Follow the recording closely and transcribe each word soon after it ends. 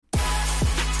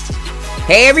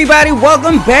Hey everybody,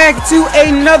 welcome back to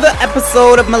another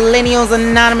episode of Millennials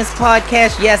Anonymous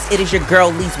Podcast. Yes, it is your girl,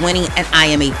 Lise Winnie, and I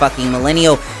am a fucking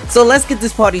millennial. So let's get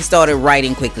this party started right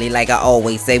and quickly, like I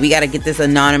always say. We gotta get this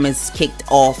Anonymous kicked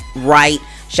off right.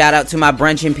 Shout out to my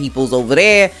brunching peoples over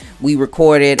there. We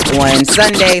recorded on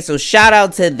Sunday, so shout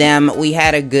out to them. We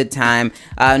had a good time.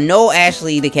 No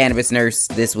Ashley, the cannabis nurse,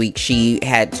 this week. She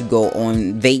had to go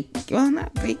on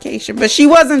not vacation, but she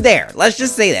wasn't there. Let's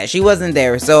just say that. She wasn't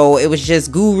there. So it was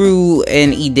just Guru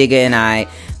and E-Digga and I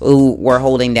who were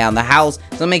holding down the house.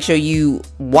 So make sure you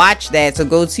watch that. So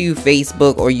go to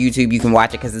Facebook or YouTube. You can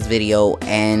watch it because it's video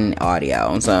and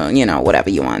audio. So, you know, whatever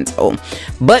you want. So,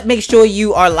 but make sure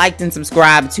you are liked and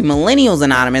subscribed to Millennials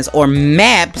Anonymous or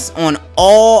MAPS on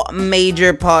all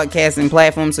major podcasting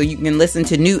platforms so you can listen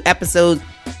to new episodes.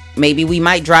 Maybe we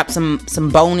might drop some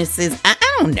bonuses. I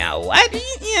don't know.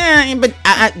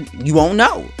 You won't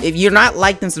know. If you're not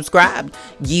liked and subscribed,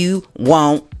 you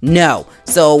won't know.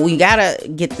 So we gotta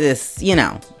get this,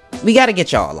 we gotta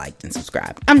get y'all liked and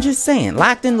subscribed. I'm just saying,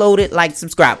 locked and loaded, like,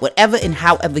 subscribe, whatever and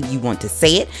however you want to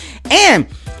say it. And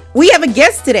we have a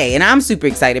guest today, and I'm super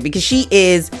excited because she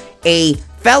is a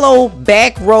fellow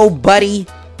back row buddy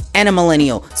and a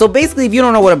millennial. So basically, if you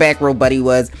don't know what a back row buddy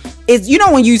was, is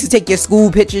when you used to take your school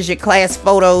pictures, your class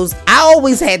photos, I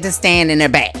always had to stand in the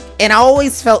back. And I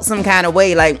always felt some kind of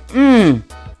way like,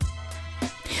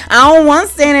 I don't want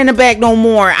to stand in the back no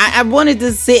more. I wanted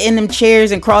to sit in them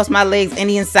chairs and cross my legs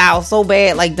Indian style so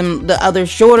bad, like the other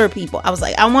shorter people. I was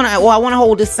like, I want to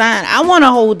hold this sign. I want to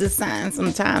hold this sign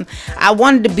sometimes. I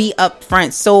wanted to be up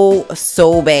front so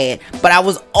bad, but I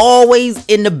was always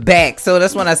in the back. So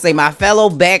that's when I say my fellow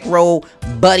back row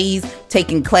buddies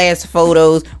taking class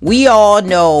photos. We all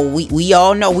know we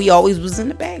always was in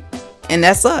the back, and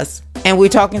that's us. And we're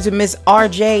talking to Miss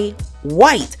RJ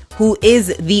White, who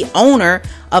is the owner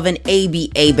of an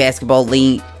ABA basketball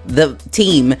league, the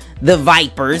team, the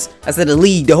Vipers. I said the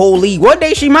league, the whole league. One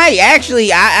day she might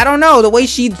actually, I don't know, the way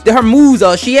her moves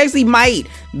are, she actually might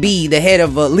be the head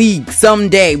of a league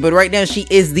someday. But right now she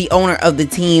is the owner of the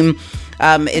team,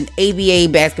 an ABA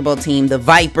basketball team, the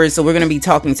Vipers. So we're going to be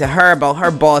talking to her about her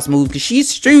boss move because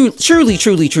she's truly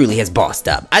has bossed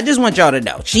up. I just want y'all to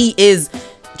know she is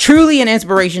truly an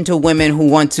inspiration to women who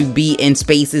want to be in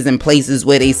spaces and places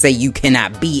where they say you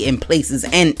cannot be in places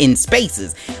and in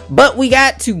spaces. But we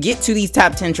got to get to these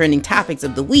top 10 trending topics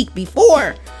of the week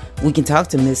before we can talk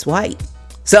to Miss White.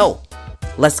 So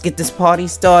let's get this party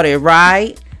started,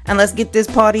 right? And let's get this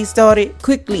party started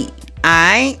quickly.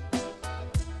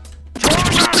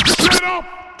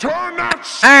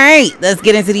 Alright, let's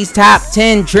get into these top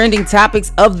 10 trending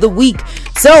topics of the week.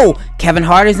 So, Kevin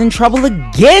Hart is in trouble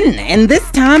again, and this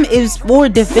time is for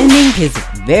defending his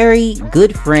very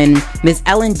good friend, Miss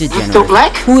Ellen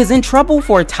DeGeneres, who is in trouble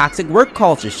for a toxic work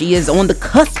culture. She is on the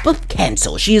cusp of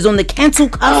cancel. She is on the cancel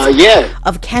cusp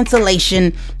of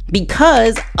cancellation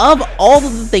because of all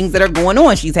of the things that are going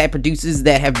on. She's had producers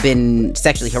that have been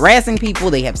sexually harassing people.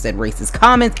 They have said racist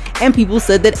comments, and people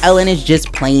said that Ellen is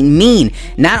just plain mean.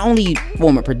 Not only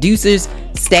former producers,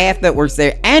 staff that works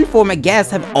there, and former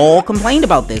guests have all complained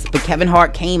about this, but Kevin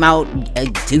Hart came out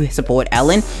to support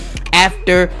Ellen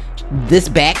after this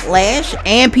backlash,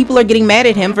 and people are getting mad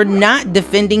at him for not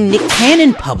defending Nick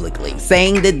Cannon publicly,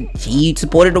 saying that he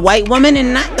supported a white woman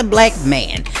and not the black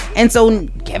man. And so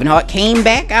Kevin Hart came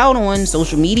back out on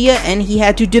social media and he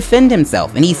had to defend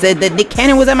himself, and he said that Nick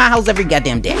Cannon was at my house every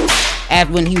goddamn day.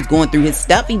 After when he was going through his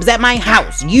stuff, he was at my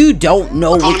house. You don't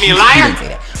know what he didn't say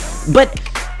that. But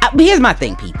here's my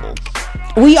thing, people.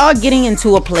 We are getting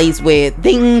into a place where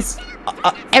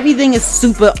everything is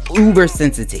super uber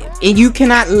sensitive, and you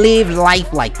cannot live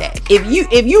life like that.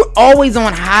 If you're always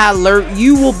on high alert,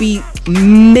 you will be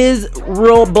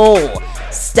miserable.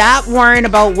 Stop worrying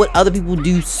about what other people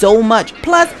do so much.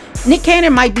 Plus, Nick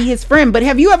Cannon might be his friend, but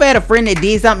have you ever had a friend that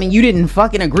did something and you didn't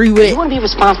fucking agree with it? You want to be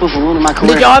responsible for ruining my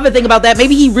career? Did y'all ever think about that?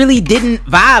 Maybe he really didn't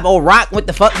vibe or rock what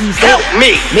the fuck he said. Help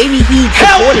me! Maybe he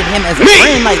supported him as a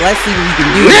friend. Like, let's see what we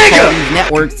can do. He called these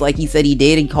networks like he said he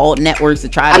did. He called networks to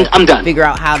try to figure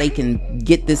out how they can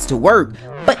get this to work.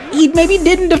 But he maybe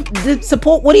didn't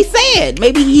support what he said.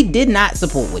 Maybe he did not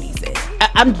support what he said.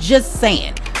 I'm just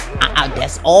saying.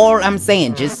 That's all I'm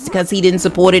saying. Just because he didn't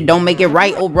support it don't make it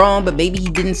right or wrong, but maybe he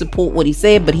didn't support what he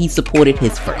said, but he supported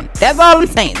his friend. That's all I'm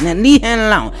saying. Now leave him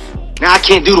alone. Now I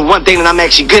can't do the one thing that I'm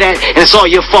actually good at, and it's all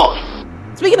your fault.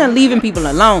 Speaking of leaving people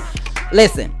alone,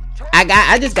 listen,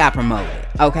 I just got promoted.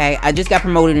 Okay, I just got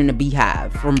promoted in the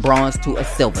Beehive from bronze to a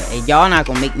silver, and y'all not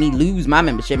gonna make me lose my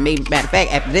membership. Matter of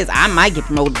fact, after this, I might get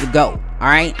promoted to gold. All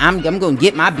right, I'm gonna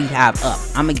get my Beehive up.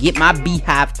 I'm gonna get my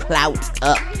Beehive clout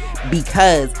up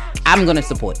because I'm gonna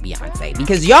support Beyonce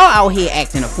because y'all out here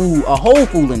acting a whole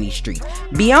fool in these streets.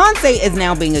 Beyonce is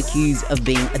now being accused of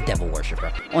being a devil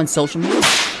worshiper on social media.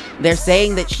 They're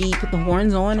saying that she put the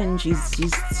horns on and she's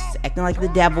acting like the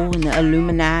devil and the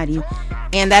Illuminati.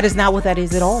 And that is not what that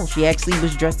is at all. She actually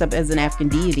was dressed up as an African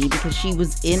deity because she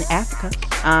was in Africa.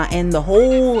 And the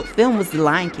whole film was The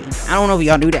Lion King. I don't know if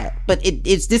y'all knew that, but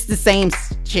it's just the same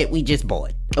shit we just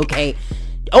bought, okay?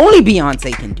 Only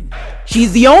Beyonce can do that.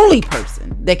 She's the only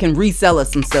person that can resell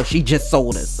us some stuff she just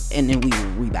sold us, and then we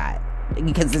will rebuy it.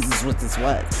 Because this is what this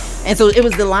was. And so it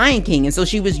was The Lion King. And so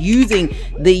she was using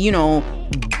the,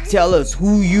 tell us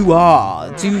who you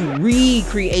are to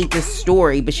recreate this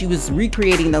story. But she was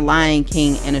recreating The Lion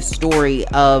King in a story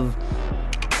of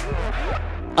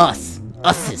us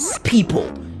as people.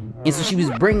 And so she was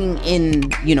bringing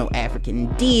in, African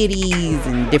deities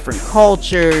and different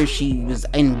cultures. She was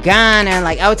in Ghana.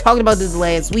 Like, I was talking about this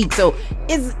last week. So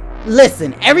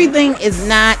listen, everything is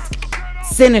not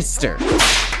sinister.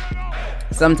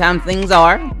 Sometimes things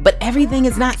are, but everything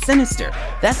is not sinister.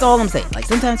 That's all I'm saying. Like,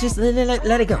 sometimes just let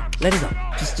it go. Let it go.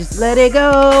 Just let it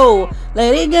go.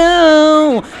 Let it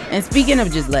go. And speaking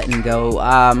of just letting go,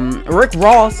 Rick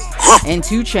Ross and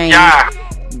 2 Chainz,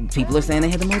 people are saying they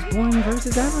had the most boring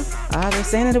verses ever. They're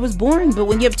saying that it was boring, but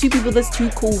when you have 2 people that's too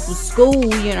cool for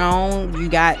school, you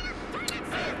got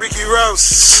Ricky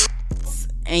Ross.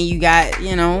 And you got, 2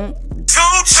 Chainz.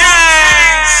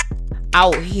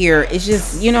 Out here, it's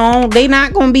just, they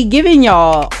not gonna be giving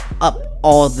y'all up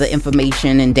all the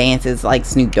information and dances like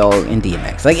Snoop Dogg and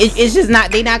DMX. Like, it's just not,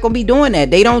 they not gonna be doing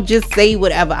that. They don't just say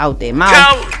whatever out their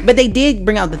mouth. But they did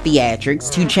bring out the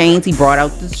theatrics. 2 Chainz, he brought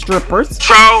out the strippers.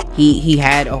 He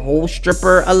had a whole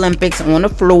stripper Olympics on the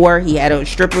floor. He had a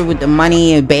stripper with the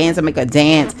money and bands to make a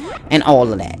dance and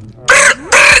all of that.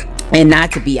 And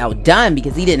not to be outdone,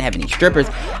 because he didn't have any strippers,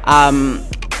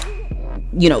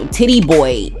 Titty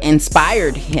Boy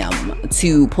inspired him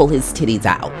to pull his titties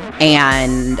out.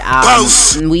 And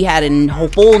we had a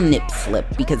full nip slip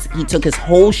because he took his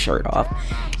whole shirt off.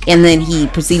 And then he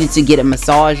proceeded to get a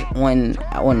massage on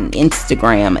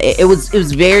Instagram. It was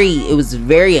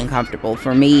very uncomfortable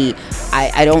for me.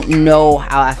 I don't know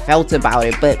how I felt about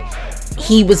it, but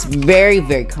he was very,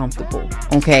 very comfortable.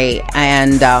 Okay.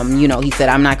 And, he said,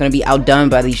 I'm not going to be outdone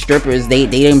by these strippers. They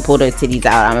didn't pull their titties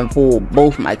out. I'm going to pull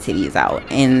both my titties out.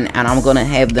 And I'm going to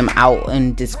have them out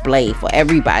on display for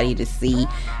everybody to see.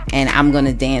 And I'm going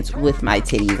to dance with my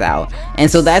titties out. And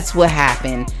so that's what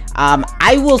happened.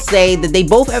 I will say that they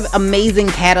both have amazing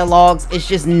catalogs. It's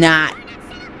just not,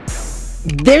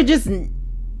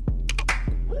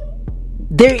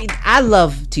 I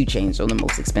love 2 Chainz, so the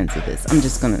most expensive is. I'm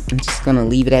just gonna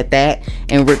leave it at that.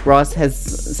 And Rick Ross has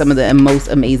some of the most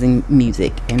amazing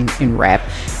music in rap.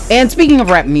 And speaking of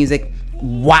rap music,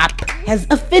 WAP has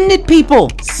offended people.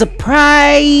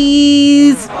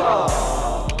 Surprise!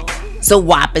 So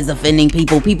WAP is offending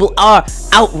people. People are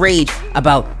outraged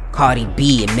about Cardi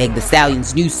B and Meg Thee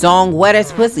Stallion's new song, Wet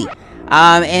Ass Pussy.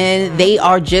 And they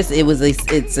are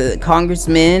it's a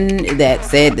congressman that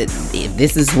said that if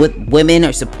this is what women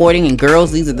are supporting and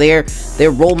girls, these are their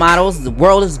role models, the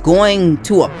world is going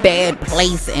to a bad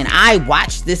place. And I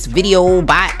watched this video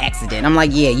by accident. I'm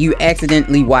like, yeah, you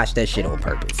accidentally watched that shit on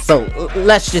purpose. So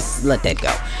let's just let that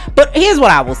go. But here's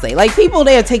what I will say. Like, people,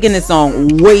 they are taking this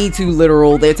song way too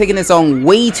literal. They're taking this song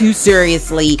way too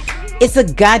seriously. It's a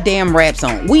goddamn rap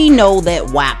song. We know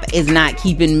that WAP is not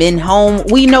keeping men home.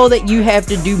 We know that you have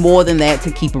to do more than that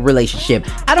to keep a relationship.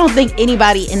 I don't think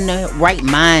anybody in their right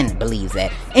mind believes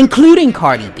that, including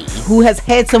Cardi B, who has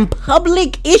had some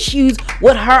public issues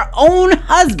with her own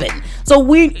husband. So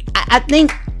I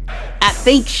think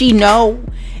she know.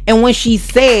 And when she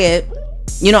said,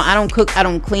 I don't cook, I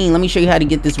don't clean, let me show you how to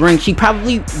get this ring, she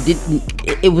probably didn't.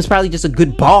 It was probably just a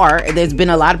good bar. There's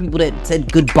been a lot of people that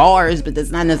said good bars, but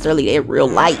that's not necessarily their real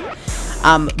life.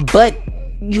 But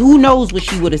who knows what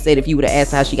she would have said if you would have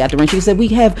asked how she got the ring. She said, we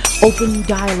have open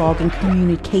dialogue and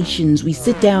communications. We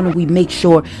sit down and we make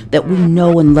sure that we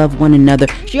know and love one another.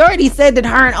 She already said that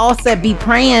her and Offset be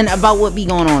praying about what be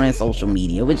going on in social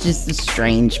media, which is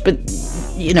strange, but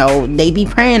they be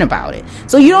praying about it.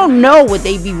 So you don't know what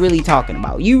they be really talking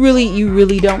about. You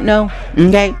really don't know.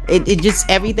 Okay. It just,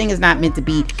 everything is not meant to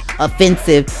be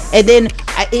offensive. And then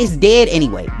it's dead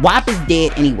anyway. WAP is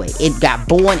dead anyway. It got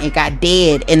born, it got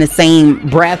dead in the same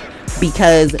breath,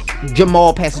 because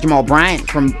Pastor Jamal Bryant,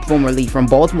 formerly from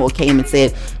Baltimore, came and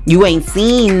said, you ain't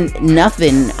seen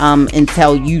nothing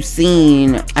until you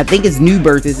seen, I think it's New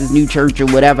Birth, is his new church or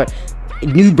whatever,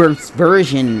 New Birth's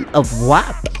version of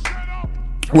WAP,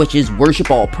 which is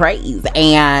worship all praise.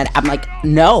 And I'm like,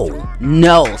 no,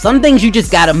 some things you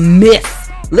just gotta miss.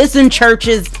 Listen,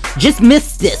 churches, Just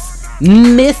miss this.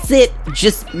 Miss it.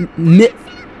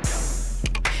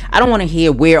 I don't want to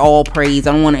hear wear all praise.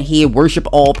 I don't want to hear worship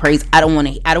all praise. I don't want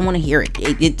to hear it.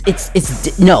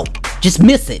 It's no. Just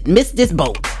miss it. Miss this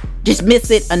boat. Just miss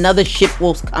it. Another ship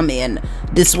will come in.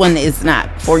 This one is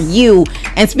not for you.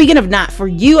 And speaking of not for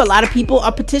you, a lot of people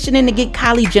are petitioning to get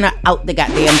Kylie Jenner out the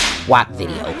goddamn WAP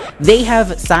video. They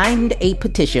have signed a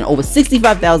petition, over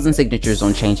 65,000 signatures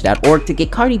on change.org, to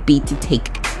get Cardi B to take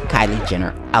Kylie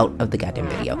Jenner out of the goddamn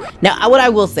video. Now, what I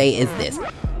will say is this.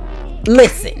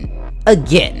 Listen.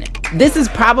 Again, this is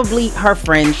probably her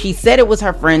friend. She said it was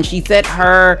her friend. She said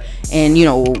her and,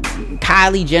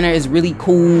 Kylie Jenner is really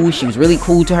cool. She was really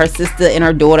cool to her sister and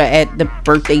her daughter at the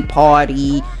birthday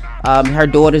party. Her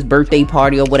daughter's birthday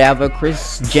party or whatever.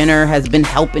 Kris Jenner has been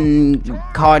helping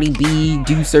Cardi B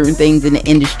do certain things in the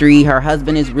industry. Her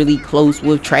husband is really close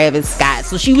with Travis Scott.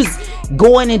 So she was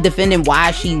going and defending why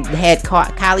she had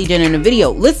Kylie Jenner in the video.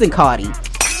 Listen, Cardi,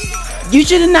 you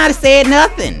should have not said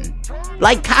nothing.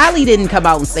 Like, Kylie didn't come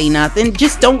out and say nothing.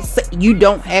 Just don't say, you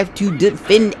don't have to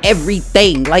defend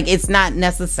everything. Like, it's not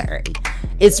necessary.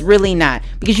 It's really not.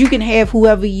 Because you can have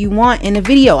whoever you want in the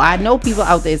video. I know people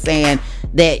out there saying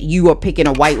that you are picking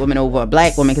a white woman over a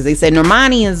black woman because they said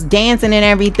Normani is dancing and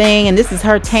everything and this is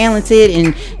her talented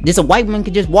and this a white woman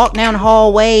could just walk down the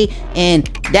hallway and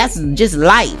that's just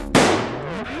life.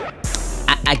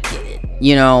 I get it.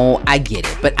 I get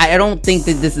it. But I don't think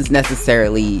that this is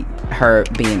necessarily her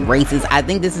being racist. I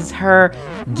think this is her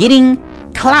getting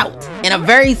clout in a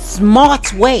very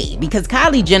smart way, because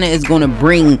Kylie Jenner is going to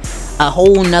bring a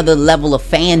whole nother level of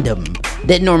fandom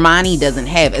that Normani doesn't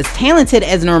have. As talented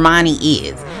as Normani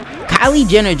is, Kylie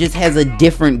Jenner just has a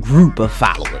different group of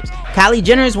followers. Kylie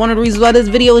Jenner is one of the reasons why this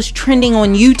video is trending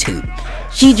on YouTube.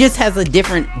 She just has a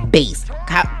different base.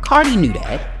 Cardi knew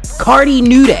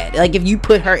that. Like, if you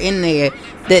put her in there,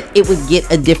 that it would get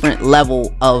a different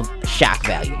level of shock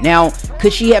value. Now,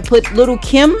 could she have put little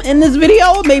Kim in this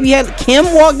video? Maybe had Kim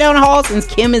walk down the hall, since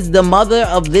Kim is the mother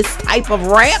of this type of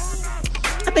rap?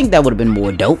 I think that would have been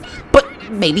more dope. But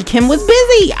maybe Kim was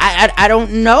busy. I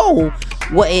don't know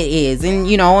what it is. And,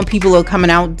 and people are coming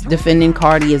out defending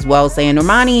Cardi as well, saying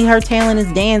Normani, her talent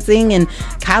is dancing, and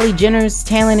Kylie Jenner's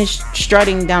talent is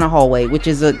strutting down a hallway, which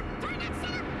is a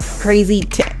crazy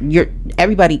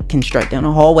everybody can strut down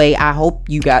a hallway. I hope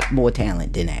you got more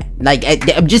talent than that. Like,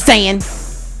 I'm just saying,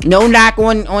 no knock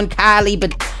on Kylie,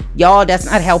 but y'all, that's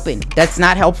not helping. That's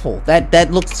not helpful.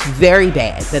 That looks very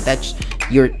bad. That's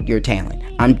your talent.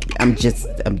 I'm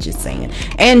just saying.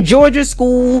 And Georgia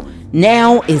school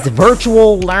now is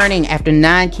virtual learning after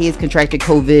 9 kids contracted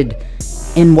COVID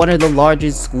in one of the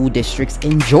largest school districts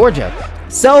in Georgia.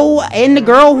 So, and the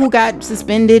girl who got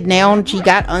suspended, now she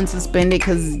got unsuspended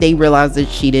because they realized that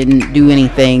she didn't do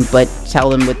anything but tell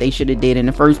them what they should have did in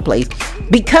the first place.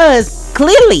 Because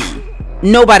clearly,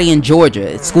 nobody in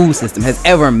Georgia school system has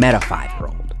ever met a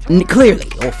 5-year-old. Clearly,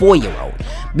 or 4-year-old.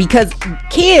 Because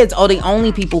kids are the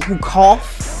only people who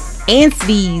cough and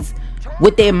sneeze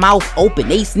with their mouth open.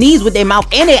 They sneeze with their mouth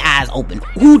and their eyes open.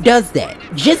 Who does that?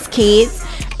 Just kids.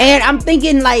 And I'm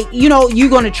thinking, like, you're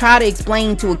going to try to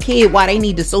explain to a kid why they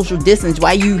need to social distance,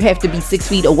 why you have to be 6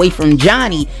 feet away from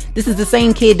Johnny. This is the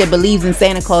same kid that believes in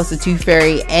Santa Claus, the Tooth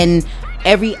Fairy, and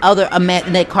every other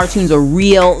that cartoons are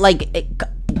real. Like,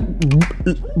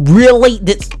 really?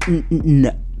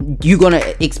 No. You're going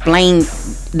to explain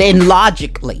then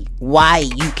logically why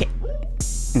you can't.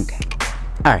 Okay.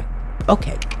 All right.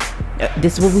 Okay.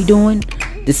 This is what we doing?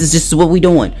 This is just what we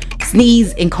doing.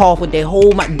 Sneeze and cough with their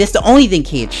whole mouth. That's the only thing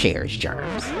kids share is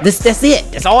germs. That's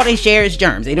it. That's all they share is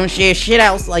germs. They don't share shit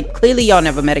else. Like, clearly y'all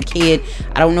never met a kid.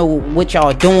 I don't know what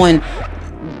y'all doing.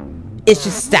 It's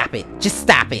just stop it. Just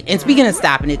stop it. And speaking of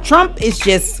stopping it, Trump is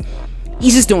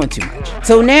he's just doing too much.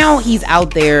 So now he's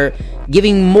out there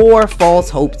giving more false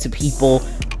hope to people,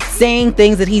 saying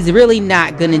things that he's really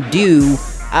not gonna do.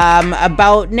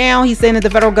 About now, he's saying that the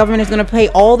federal government is going to pay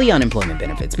all the unemployment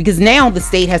benefits, because now the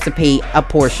state has to pay a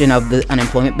portion of the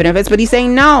unemployment benefits. But he's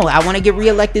saying, no, I want to get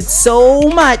reelected so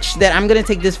much that I'm going to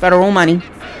take this federal money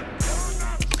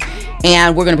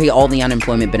and we're going to pay all the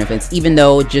unemployment benefits, even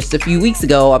though just a few weeks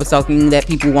ago I was talking that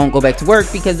people won't go back to work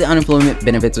because the unemployment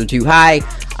benefits are too high.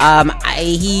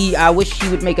 I wish he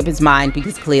would make up his mind,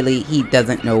 because clearly he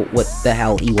doesn't know what the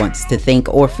hell he wants to think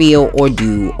or feel or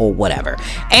do or whatever.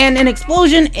 And an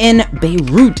explosion in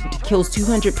Beirut kills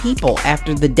 200 people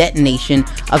after the detonation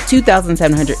of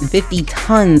 2,750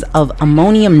 tons of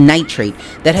ammonium nitrate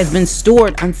that has been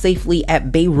stored unsafely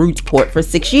at Beirut's port for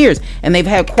 6 years. And they've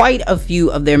had quite a few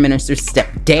of their ministers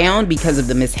step down because of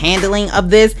the mishandling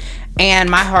of this. And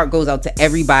my heart goes out to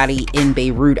everybody in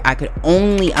Beirut. I could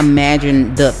only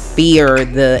imagine the fear,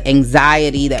 the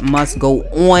anxiety that must go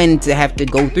on to have to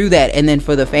go through that. And then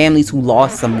for the families who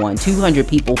lost someone, 200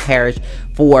 people perished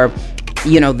for,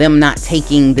 them not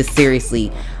taking this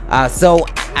seriously. So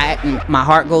my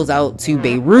heart goes out to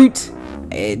Beirut.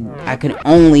 I can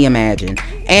only imagine.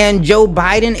 And Joe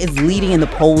Biden is leading in the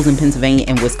polls in Pennsylvania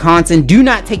and Wisconsin. Do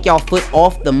not take y'all foot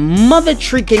off the mother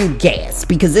freaking gas,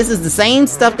 because this is the same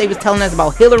stuff they was telling us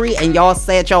about Hillary, and y'all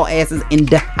sat y'all asses in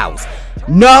the house.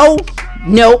 No,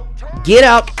 get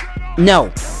up. No,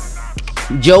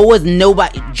 Joe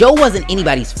wasn't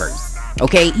anybody's first.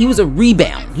 Okay, he was a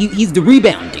rebound. He's the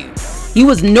rebound dude. He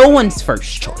was no one's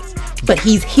first choice, but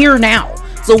he's here now.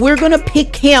 So we're gonna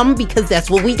pick him because that's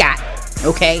what we got.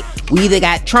 Okay, we either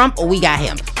got Trump or we got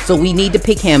him. So we need to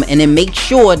pick him, and then make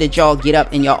sure that y'all get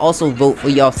up and y'all also vote for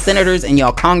y'all senators and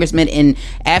y'all congressmen. And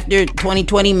after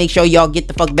 2020, make sure y'all get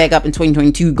the fuck back up in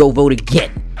 2022, go vote again.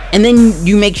 And then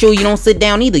you make sure you don't sit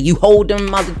down either. You hold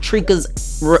them mother treekers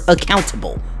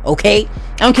accountable. Okay,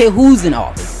 I don't care who's in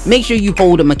office. Make sure you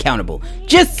hold them accountable.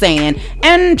 Just saying.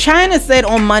 And China said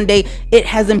on Monday it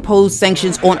has imposed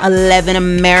sanctions on 11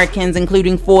 Americans,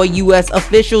 including 4 U.S.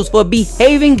 officials, for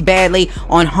behaving badly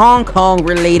on Hong Kong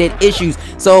related issues.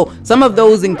 So some of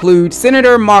those include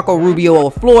Senator Marco Rubio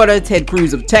of Florida, Ted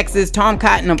Cruz of Texas, Tom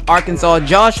Cotton of Arkansas,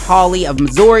 Josh Hawley of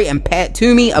Missouri, and Pat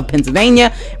Toomey of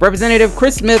Pennsylvania, Representative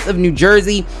Chris Smith of New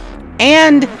Jersey.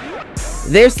 And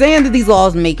they're saying that these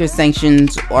lawmakers'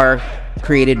 sanctions are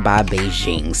created by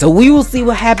Beijing. So we will see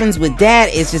what happens with that.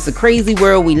 It's just a crazy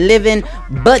world we live in.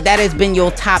 But that has been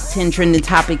your top 10 trending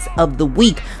topics of the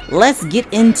week. Let's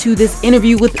get into this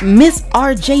interview with Miss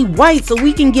RJ White so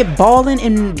we can get balling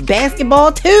in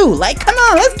basketball too. Like, come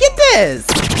on, let's get this.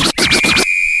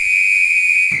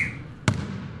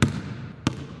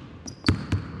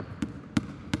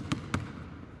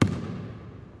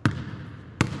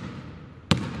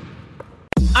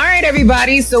 All right,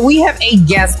 everybody. So we have a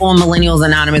guest on Millennials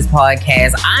Anonymous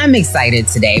podcast. I'm excited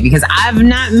today because I've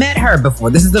not met her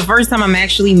before. This is the first time I'm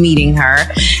actually meeting her,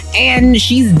 and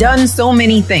she's done so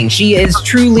many things. She is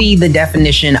truly the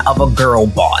definition of a girl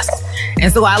boss.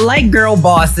 And so I like girl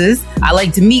bosses. I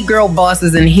like to meet girl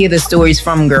bosses and hear the stories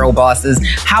from girl bosses.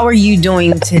 How are you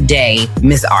doing today,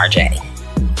 Miss RJ?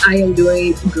 I am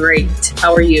doing great.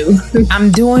 How are you?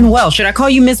 I'm doing well. Should I call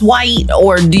you Miss White,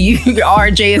 or do you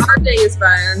RJ is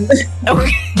fine.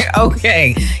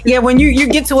 Okay. Yeah, when you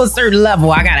get to a certain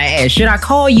level, I gotta ask, should I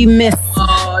call you Miss?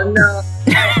 Oh no.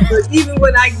 But even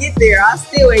when I get there, I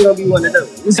still ain't gonna be one of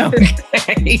those. Okay.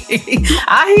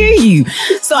 I hear you.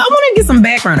 So I want to get some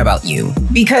background about you,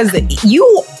 because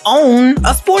you own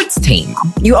a sports team.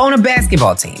 You own a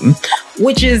basketball team,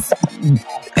 which is,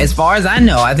 as far as I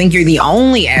know, I think you're the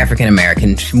only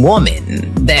African-American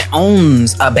woman that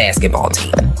owns a basketball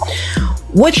team.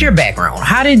 What's your background?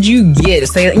 How did you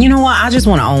say, you know what, I just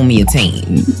want to own me a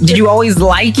team? Did you always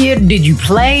like it? Did you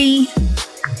play?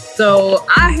 So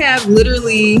I have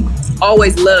literally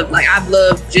always loved, I've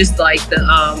loved just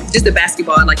the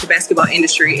basketball and the basketball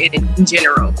industry in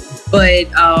general.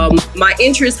 But my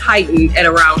interest heightened at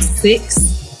around 6.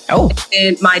 Oh.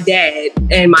 And my dad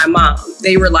and my mom,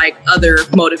 they were other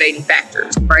motivating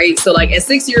factors, right? So at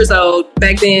 6 years old,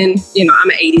 back then, I'm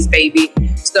an 80s baby.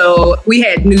 So we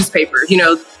had newspapers,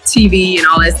 TV and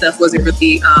all that stuff wasn't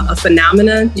really a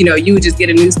phenomenon. You would just get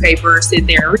a newspaper, sit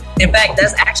there. In fact,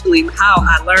 that's actually how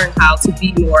I learned how to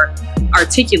be more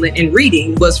articulate in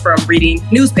reading, was from reading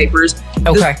newspapers.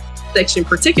 Okay. Section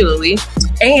particularly,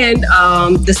 and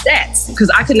the stats, because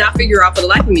I could not figure out for the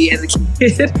life of me as a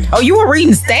kid. Oh, you were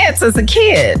reading stats as a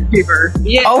kid?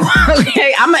 Yeah. Oh,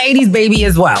 okay. I'm an 80s baby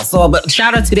as well. So, but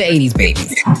shout out to the 80s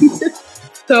babies.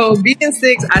 So being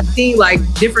 6, I seen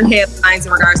different headlines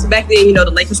in regards to back then, the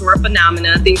Lakers were a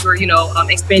phenomenon. Things were,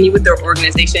 expanding with their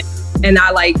organization. And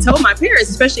I told my parents,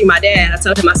 especially my dad, I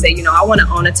told him, I said, I want to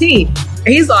own a team. And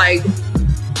he's like,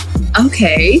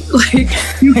 okay,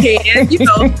 you can,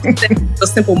 a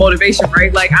simple motivation,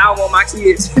 right? I don't want my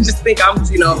kids to just think I'm,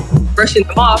 brushing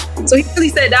them off. So he really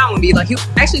sat down with me. He was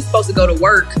actually supposed to go to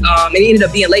work, and he ended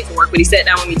up being late for work, but he sat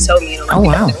down with me and told me, oh,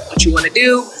 wow, what you want to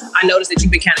do. I noticed that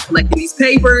you've been kind of collecting these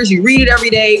papers. You read it every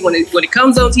day. When it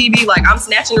comes on TV, I'm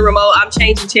snatching the remote. I'm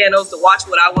changing channels to watch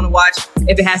what I want to watch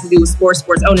if it has to do with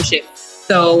sports ownership.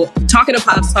 So talking to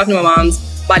pops, talking to my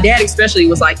moms, my dad especially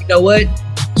was like, you know what?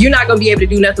 You're not going to be able to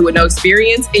do nothing with no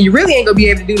experience. And you really ain't going to be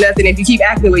able to do nothing if you keep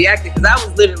acting the way you acting. Because I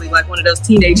was literally one of those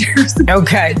teenagers.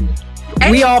 Okay.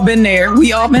 We all been there.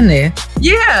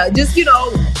 Yeah, just,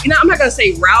 I'm not going to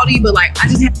say rowdy, but like, I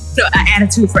just have an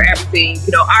attitude for everything,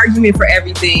 argument for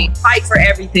everything, fight for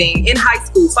everything. In high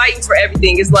school, fighting for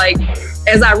everything. It's like,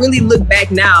 as I really look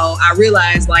back now, I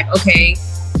realize like, okay,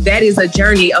 that is a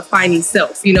journey of finding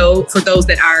self, for those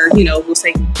that are, we'll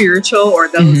say spiritual, or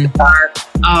those that are,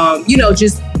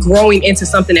 just growing into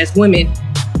something as women.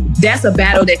 That's a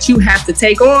battle that you have to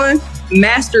take on,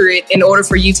 master it in order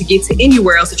for you to get to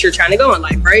anywhere else that you're trying to go in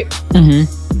life, right?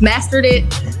 Mastered it.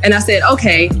 And I said,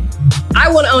 okay,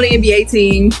 I want to own an NBA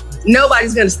team.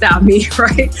 Nobody's going to stop me,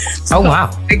 right? So oh,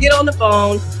 wow. I get on the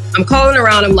phone. I'm calling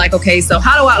around. I'm like, okay, so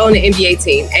how do I own an NBA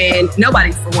team? And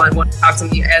nobody, for one, wanted to talk to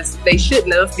me, as they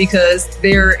shouldn't have, because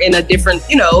they're in a different,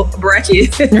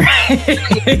 bracket.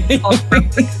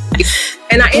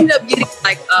 And I ended up getting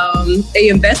like a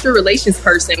investor relations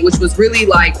person, which was really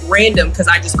like random, because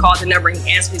I just called the number and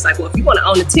he answered. He's like, well, if you want to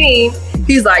own a team,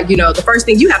 he's like, the first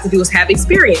thing you have to do is have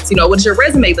experience. What does your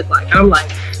resume look like? And I'm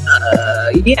like,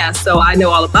 yeah. So I know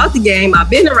all about the game. I've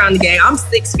been around the game. I'm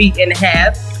 6 feet and a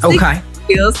half. Okay.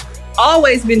 Skills.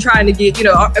 Always been trying to get,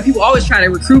 people always try to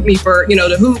recruit me for,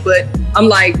 the hoop, but I'm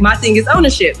like, my thing is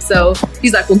ownership. So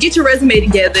he's like, well, get your resume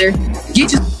together,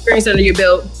 get your experience under your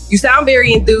belt. You sound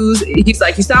very enthused. He's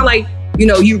like, you sound like,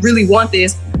 you really want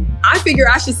this. I figure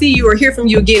I should see you or hear from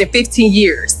you again in 15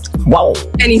 years. Whoa.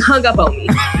 And he hung up on me.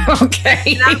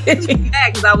 Okay. And I was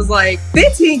mad because I was like,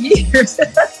 15 years?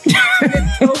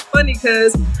 It's so funny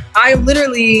because I am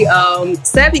literally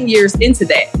 7 years into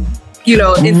that.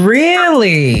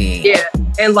 Really? Yeah.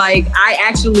 And like, I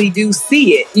actually do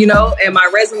see it, and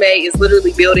my resume is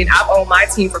literally building. I've owned my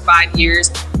team for 5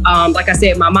 years. Like I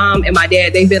said, my mom and my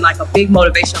dad, they've been like a big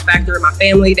motivational factor in my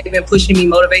family. They've been pushing me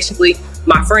motivationally.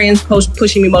 My friends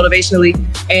pushing me motivationally.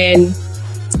 And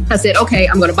I said, okay,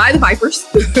 I'm going to buy the Vipers.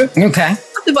 Okay.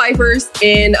 The Vipers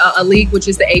in a league, which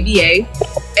is the ABA.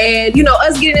 And,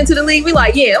 us getting into the league, we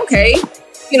like, yeah, okay.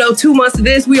 2 months of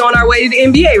this, we on our way to the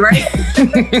NBA, right?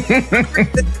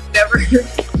 Never.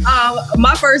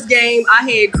 My first game, I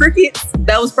had crickets.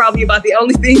 That was probably about the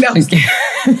only thing that was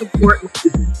important.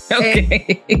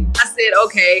 Okay. And I said,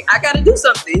 okay, I got to do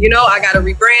something. I got to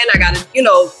rebrand. I got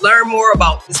to, learn more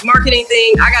about this marketing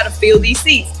thing. I got to fill these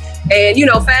seats. And,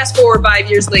 fast forward 5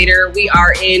 years later, we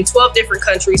are in 12 different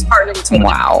countries, partnered with 12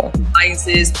 different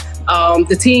alliances.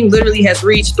 The team literally has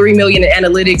reached 3 million in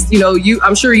analytics.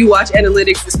 I'm sure you watch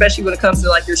analytics, especially when it comes to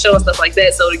like your show and stuff like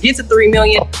that. So to get to 3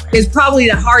 million is probably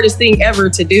the hardest thing ever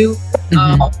to do.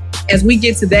 As we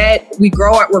get to that, we're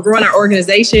growing our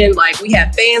organization. Like, we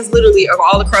have fans literally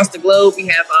all across the globe. We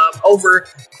have over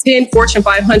 10 Fortune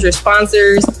 500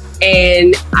 sponsors.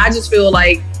 And I just feel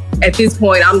like at this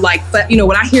point, I'm like,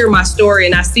 when I hear my story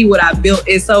and I see what I built,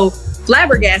 it's so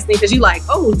flabbergasting, because you're like,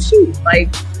 oh shoot, like,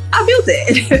 I built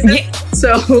it. Yeah.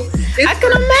 So I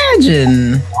can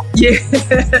imagine. Yeah,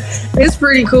 it's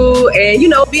pretty cool. And,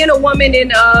 being a woman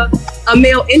in a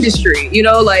male industry,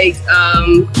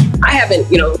 I haven't,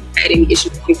 had any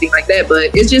issues or anything like that,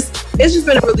 but it's just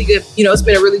been a really good, it's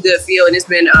been a really good feel, and it's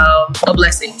been a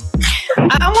blessing.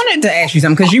 I wanted to ask you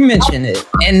something, because you mentioned it,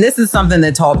 and this is something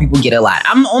that tall people get a lot.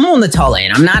 I'm on the taller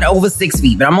end. I'm not over 6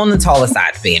 feet, but I'm on the taller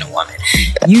side for being a woman.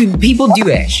 People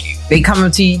do ask you. They come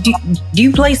up to you. Do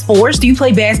you play sports? Do you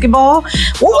play basketball?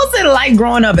 What was it like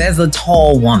growing up as a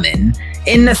tall woman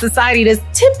in a society that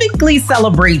typically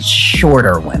celebrates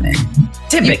shorter women?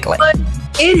 Typically. But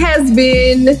it has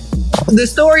been the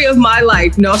story of my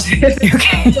life. No,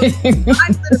 okay.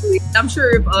 I'm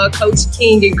sure if Coach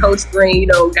King and Coach Green,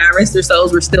 God rest their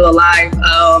souls, were still alive,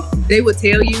 they would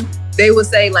tell you. They would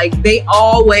say, like, they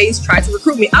always try to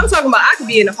recruit me. I'm talking about, I could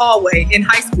be in the hallway in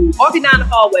high school, walking down the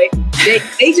hallway.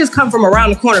 They just come from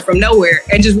around the corner from nowhere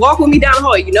and just walk with me down the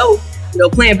hallway.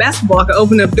 Playing basketball can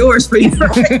open up doors for you.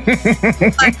 Like,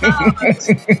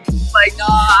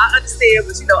 I understand,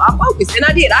 but I'm focused. And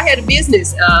I did. I had a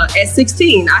business at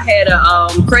 16. I had a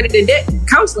credit and debt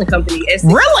counseling company at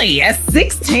 16. Really? At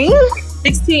 16?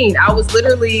 16. I was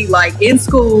literally like in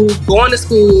school, going to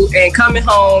school and coming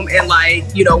home and like,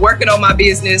 working on my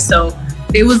business. So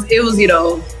it was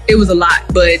a lot,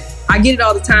 but I get it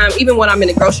all the time. Even when I'm in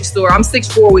the grocery store, I'm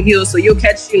 6'4" with heels. So you'll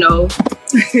catch, okay,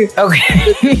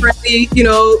 friendly,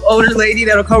 older lady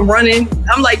that'll come running.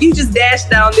 I'm like, you just dashed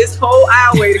down this whole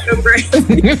aisleway to come grab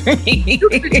me.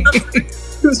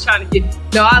 Who's trying to get?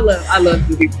 No, I love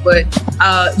you people, but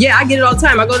I get it all the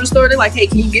time. I go to the store, they're like, hey,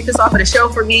 can you get this off of the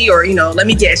shelf for me? Or let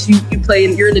me guess, you're in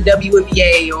the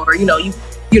WNBA, or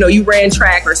you ran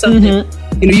track or something. Mm-hmm.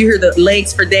 You hear the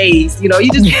legs for days. You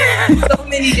just so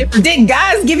many different. Did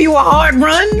guys give you a hard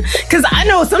run? Because I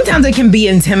know sometimes it can be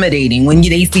intimidating when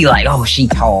they see like, oh, she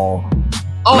tall.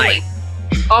 Oh, like,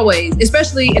 Always,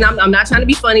 especially, and I'm not trying to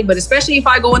be funny, but especially if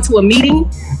I go into a meeting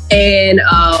and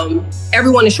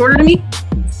everyone is shorter than me,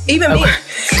 even me.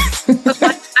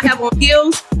 I have on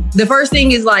heels. The first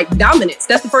thing is like dominance.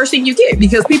 That's the first thing you get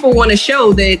because people want to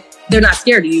show that they're not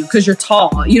scared of you because you're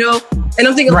tall, you know? And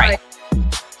I'm thinking like,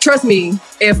 trust me,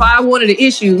 if I wanted an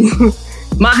issue,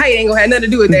 my height ain't gonna have nothing to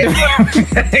do with that.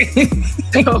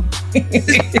 So,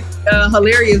 it's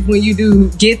hilarious when you do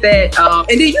get that.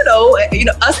 And then, you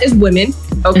know, us as women,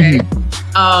 okay,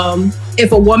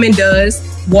 if a woman does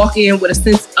walk in with a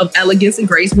sense of elegance and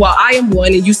grace, while I am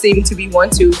one and you seem to be one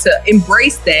too, to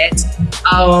embrace that,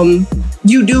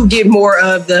 you do get more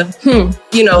of the,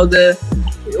 you know, the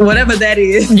whatever that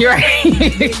is. You're right.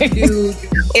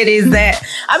 It is that.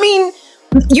 I mean,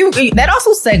 that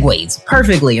also segues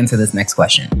perfectly into this next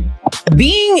question.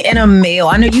 Being in a male,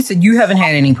 I know you said you haven't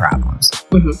had any problems,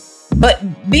 but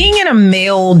being in a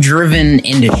male-driven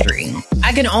industry,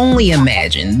 I can only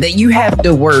imagine that you have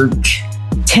to work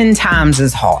 10 times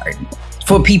as hard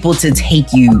for people to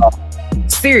take you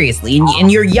seriously,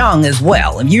 and you're young as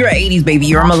well. If you're an 80s baby,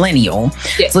 you're a millennial.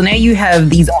 So now you have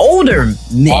these older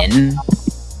men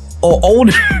or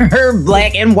older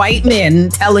black and white men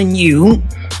telling you,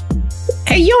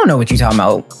 hey, you don't know what you're talking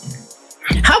about.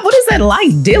 What is that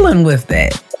like dealing with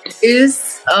that?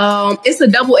 It's a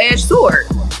double-edged sword.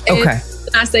 Okay.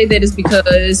 And I say that is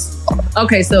because,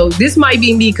 okay, so this might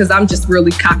be me because I'm just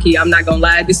really cocky. I'm not gonna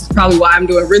lie. This is probably why I'm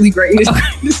doing really great in this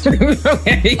industry.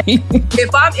 Okay.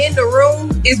 If I'm in the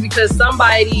room, it's because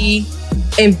somebody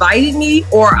invited me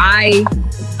or I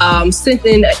sent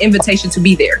in an invitation to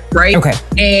be there, right? Okay.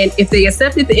 And if they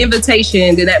accepted the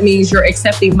invitation, then that means you're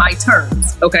accepting my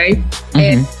terms, okay?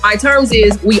 And my terms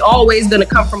is we always gonna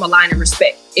come from a line of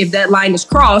respect. If that line is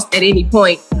crossed at any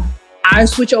point, I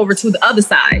switch over to the other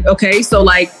side, okay? So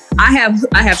like I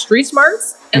have street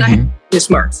smarts and I have business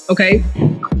smarts, okay?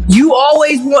 You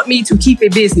always want me to keep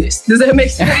it business. Does that make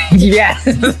sense? Yes.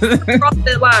 Cross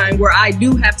that line where I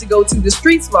do have to go to the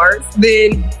street smarts,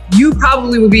 then you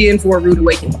probably would be in for a rude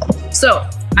awakening. So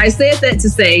I said that to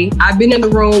say I've been in the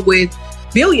room with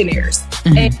billionaires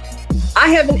and I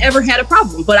haven't ever had a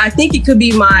problem, but I think it could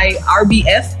be my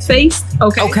RBF face.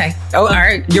 Okay. Okay. Oh, all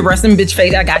right. Your resting bitch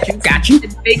face. I got you. Got you.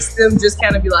 It makes them just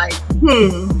kind of be like,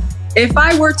 if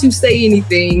I were to say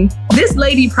anything, this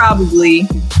lady probably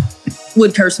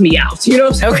would curse me out. You know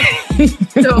what I'm saying? Okay.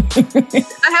 So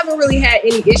I haven't really had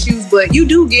any issues, but you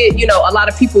do get, you know, a lot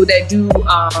of people that do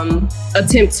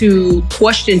attempt to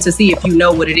question to see if you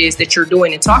know what it is that you're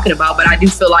doing and talking about. But I do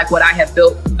feel like what I have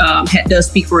built does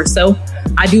speak for itself.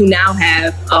 I do now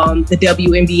have the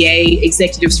WNBA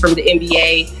executives from the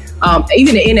NBA,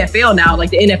 even the NFL now. Like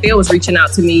the NFL is reaching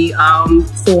out to me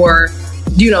for,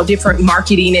 you know, different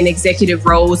marketing and executive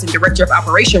roles and director of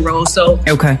operation roles. So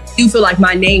I do feel like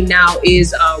my name now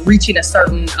is reaching a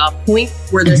certain point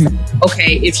where there's,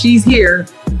 okay, if she's here,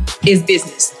 it's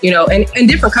business, you know, and in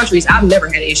different countries, I've never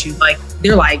had an issue. Like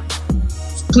they're like,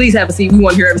 please have a seat. We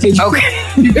want to hear everything.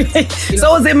 Okay. You know?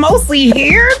 So is it mostly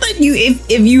here that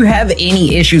if you have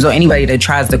any issues or anybody that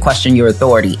tries to question your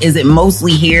authority, is it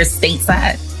mostly here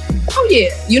stateside? Oh yeah.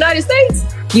 United States?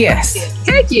 Yes.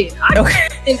 Heck yeah.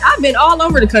 I've been all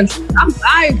over the country.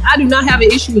 I do not have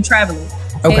an issue with traveling.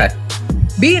 Okay.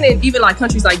 And being in even like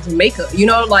countries like Jamaica, you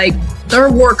know, like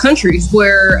third world countries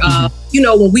where, you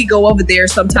know, when we go over there,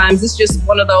 sometimes it's just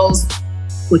one of those,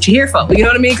 what you here for? You know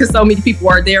what I mean? Because so many people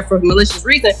are there for malicious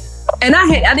reason. And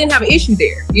I didn't have an issue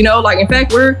there. You know, like in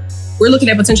fact, we're looking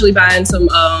at potentially buying some,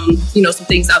 you know, some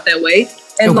things out that way.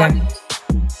 And like,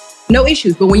 no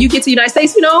issues. But when you get to the United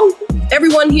States, you know,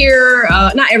 everyone here,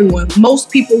 not everyone,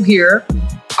 most people here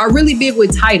are really big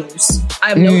with titles. I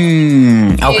have no.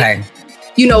 Okay.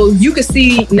 You know, you can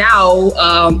see now,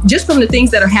 just from the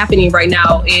things that are happening right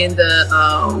now in the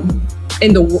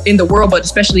world, but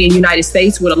especially in the United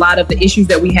States, with a lot of the issues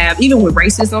that we have, even with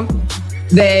racism,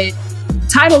 that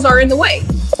titles are in the way.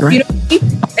 Right. You know,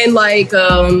 and like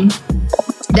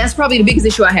that's probably the biggest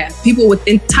issue I have. People with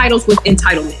titles with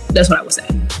entitlement. That's what I would say.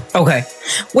 Okay.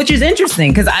 Which is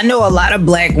interesting because I know a lot of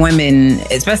black women,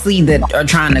 especially that are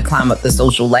trying to climb up the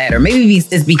social ladder. Maybe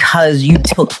it's because you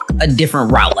took a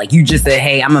different route. Like you just said,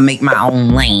 hey, I'm going to make my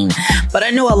own lane. But I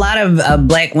know a lot of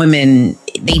black women,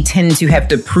 they tend to have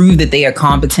to prove that they are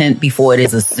competent before it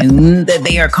is assumed that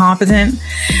they are competent.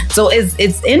 So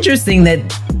it's interesting that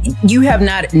you have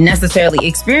not necessarily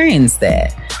experienced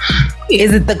that.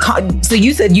 Is it so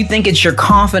you said you think it's your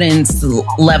confidence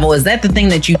level. Is that the thing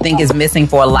that you think is missing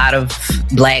for a lot of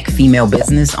black female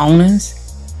business owners?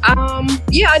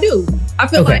 Yeah, I do. I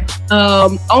feel like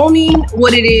owning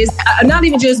what it is, not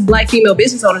even just black female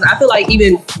business owners. I feel like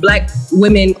even black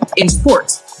women in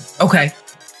sports. Okay.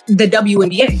 the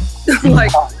WNBA.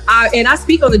 Like, I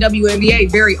speak on the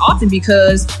WNBA very often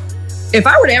because if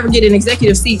I were to ever get an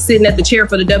executive seat sitting at the chair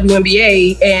for the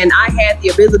WNBA and I had the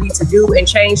ability to do and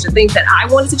change the things that I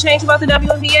wanted to change about the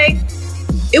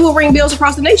WNBA, it will ring bells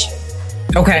across the nation.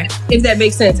 Okay. If that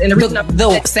makes sense. And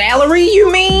the salary,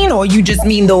 you mean? Or you just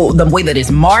mean the way that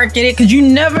it's marketed? Because you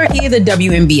never hear the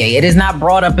WNBA. It is not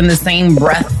brought up in the same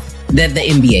breath that the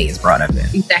NBA is brought up in.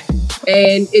 Exactly.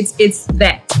 And it's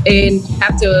that. And you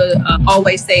have to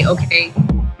always say, okay,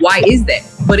 why is that?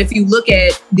 But if you look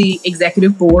at the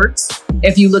executive boards,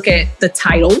 if you look at the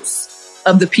titles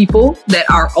of the people that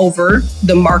are over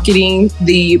the marketing,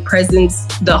 the presence,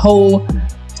 the whole,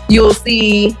 you'll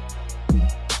see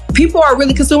people are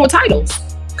really consumed with titles.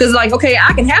 Because like, okay,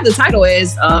 I can have the title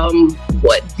as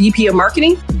VP of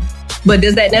marketing, but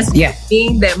does that necessarily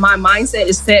mean that my mindset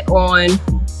is set on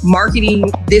marketing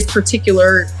this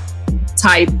particular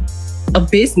type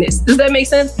of business? Does that make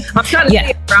sense? I'm trying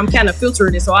to I'm kind of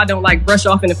filtering it so I don't like brush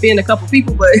off and offend a couple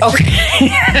people, but okay.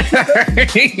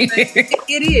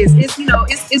 it is. It's, you know,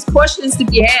 it's questions to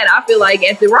be had, I feel like,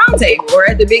 at the round table or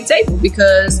at the big table,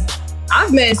 because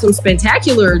I've met some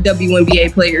spectacular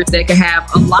WNBA players that can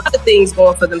have a lot of things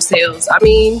going for themselves. I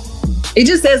mean, it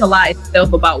just says a lot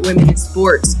itself about women in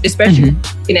sports, especially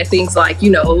looking at things like, you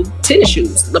know, tennis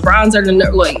shoes. LeBron's are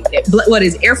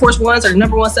Air Force Ones are the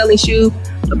number one selling shoe.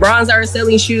 LeBron's are a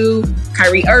selling shoe.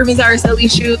 Kyrie Irving's are a selling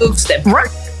shoe. Steph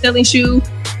Curry's selling shoe.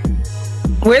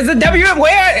 Where's the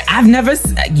where? I've never,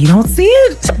 you don't see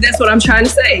it? That's what I'm trying to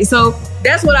say. So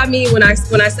that's what I mean when I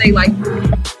say, like,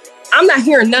 I'm not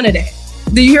hearing none of that.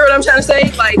 Do you hear what I'm trying to say?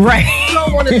 Like, you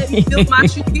don't want to let me build my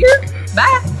shoe here?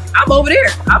 Bye. I'm over there.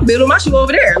 I'm building my shoe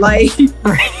over there. Like,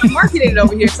 I'm marketing it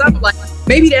over here. So I'm like,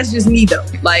 maybe that's just me though.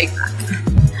 Like,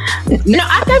 no,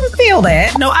 I never feel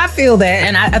that. No, I feel that.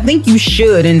 And I think you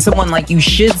should. And someone like you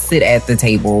should sit at the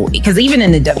table. Because even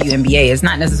in the WNBA, it's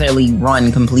not necessarily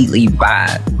run completely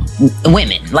by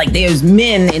women. Like, there's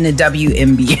men in the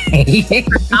WNBA.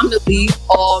 Predominantly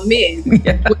all men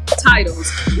with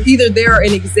titles. Either they're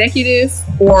an executive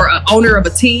or an owner of a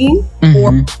team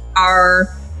or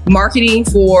are marketing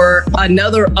for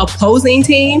another opposing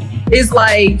team. Is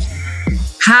like,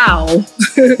 how?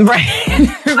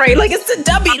 right. Like, it's the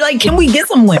W. Like, can we get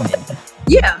some women?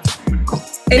 Yeah.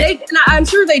 And I'm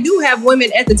sure they do have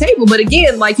women at the table. But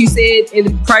again, like you said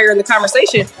prior in the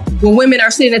conversation, when women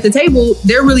are sitting at the table,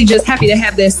 they're really just happy to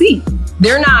have their seat.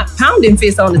 They're not pounding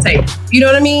fists on the table. You know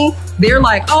what I mean? They're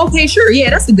like, oh, okay, sure. Yeah,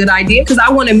 that's a good idea because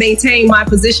I want to maintain my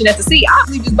position at the seat. I'll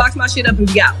just box my shit up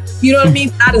and be out. You know what I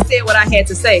mean? I done said what I had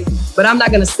to say, but I'm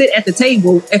not going to sit at the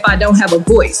table if I don't have a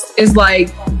voice. It's like,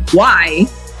 why?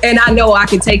 And I know I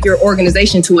can take your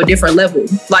organization to a different level.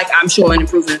 Like, I'm showing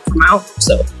improvement for my own.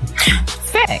 So.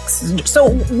 Facts. So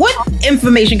what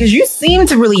information, because you seem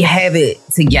to really have it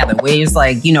together where it's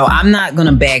like, you know, I'm not going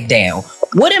to back down.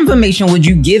 What information would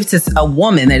you give to a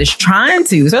woman that is trying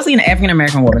to, especially an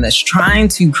African-American woman that's trying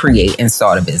to create and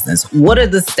start a business? What are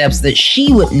the steps that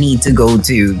she would need to go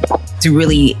to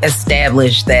really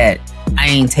establish that I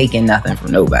ain't taking nothing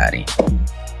from nobody?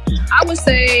 I would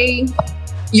say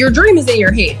your dream is in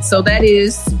your head. So that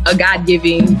is a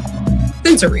God-given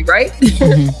sensory, right?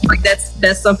 Like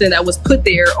that's something that was put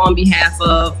there on behalf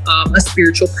of a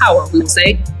spiritual power, we would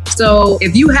say. So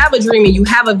if you have a dream and you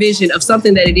have a vision of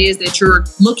something that it is that you're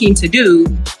looking to do,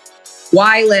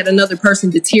 why let another person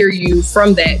deter you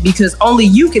from that? Because only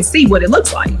you can see what it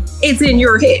looks like. It's in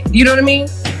your head. You know what I mean?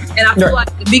 And I feel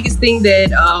like the biggest thing that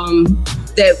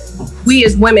that we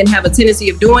as women have a tendency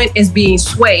of doing is being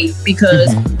swayed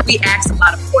because we ask a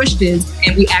lot of questions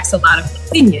and we ask a lot of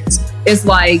opinions. It's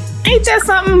like, ain't that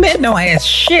something men don't ask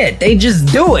shit? They just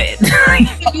do it.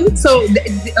 So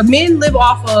men live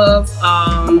off of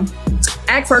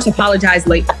act first, apologize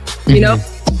later, you know?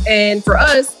 And for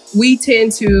us, we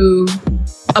tend to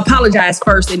apologize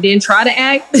first and then try to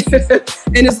act.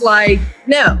 And it's like,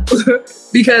 no,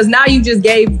 because now you just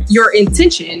gave your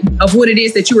intention of what it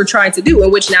is that you were trying to do,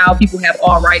 in which now people have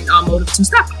all right and all motive to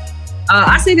stop.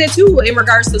 I say that too in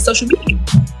regards to social media.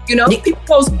 You know, people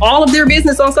post all of their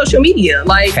business on social media.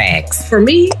 Like, facts. For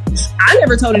me, I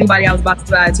never told anybody I was about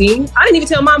to buy a team. I didn't even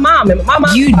tell my mom. And my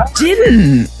mom. You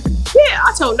didn't? Yeah,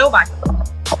 I told nobody.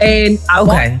 And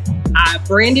I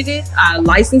branded it. I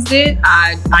licensed it.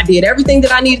 I did everything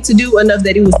that I needed to do enough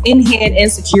that it was in hand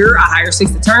and secure. I hired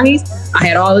 6 attorneys. I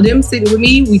had all of them sitting with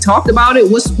me. We talked about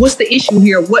it. What's the issue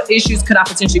here? What issues could I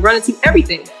potentially run into?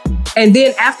 Everything. And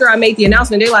then after I made the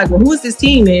announcement, they're like, well, who is this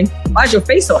team and why's your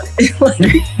face on it?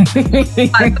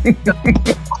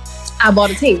 I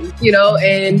bought a team,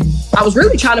 and I was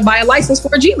really trying to buy a license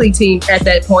for a G League team at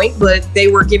that point, but they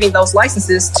were giving those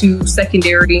licenses to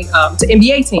secondary, to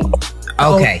NBA teams.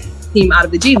 Okay. So, team out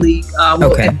of the G League.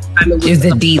 Okay. It was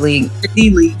the D League. The D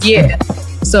League, yeah.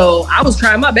 So I was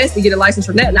trying my best to get a license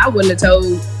from that, and I wouldn't have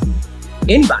told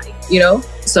anybody,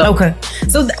 So okay,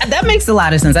 so that makes a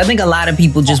lot of sense. I think a lot of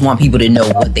people just want people to know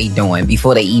what they're doing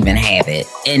before they even have it,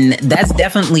 and that's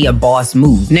definitely a boss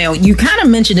move. Now, you kind of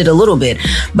mentioned it a little bit,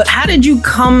 but how did you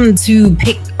come to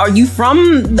pick? Are you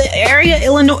from the area,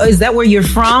 Illinois? Is that where you're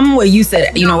from? Where you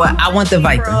said, you know what, I want the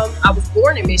Viper? I was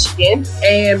born in Michigan,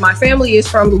 and my family is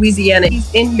from Louisiana.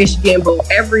 He's in Michigan, but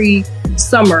every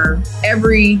summer,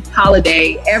 every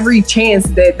holiday, every chance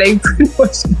that they pretty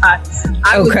much got,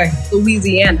 I was in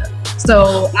Louisiana.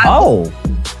 So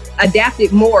I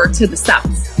adapted more to the South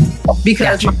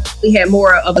because my family had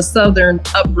more of a Southern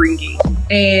upbringing.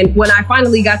 And when I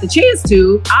finally got the chance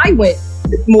to, I went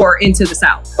more into the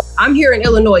South. I'm here in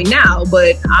Illinois now,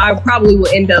 but I probably will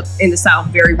end up in the South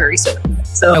very, very soon.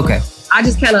 So I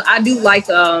just I do like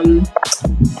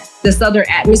the Southern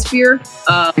atmosphere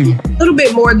a little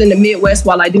bit more than the Midwest,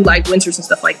 while I do like winters and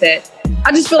stuff like that.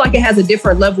 I just feel like it has a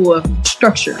different level of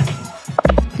structure.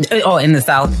 Oh, in the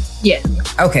South? Yeah.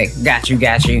 Okay, got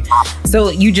you. So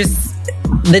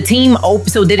the team,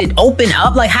 so did it open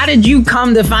up? Like, how did you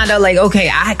come to find out, like,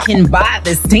 okay, I can buy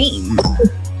this team?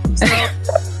 So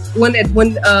when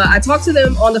I talked to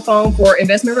them on the phone for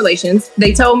investment relations,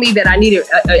 they told me that I needed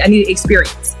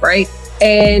experience, right?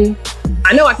 And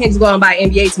I know I can't just go out and buy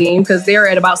an NBA team because they're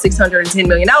at about $610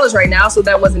 million right now. So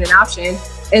that wasn't an option.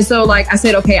 And so I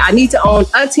said, okay, I need to own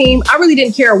a team. I really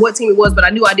didn't care what team it was, but I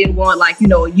knew I didn't want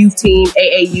a youth team,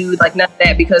 AAU, none of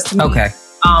that, because to me,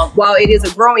 while it is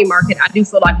a growing market, I do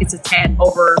feel like it's a tad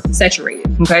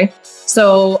oversaturated. Okay.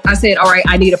 So I said, all right,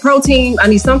 I need a pro team. I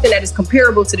need something that is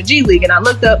comparable to the G League. And I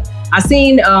looked up, I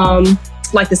seen the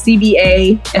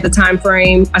CBA at the time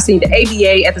frame. I seen the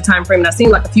ABA at the time frame, and I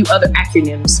seen a few other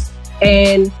acronyms.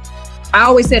 And I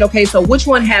always said, okay, so which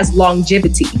one has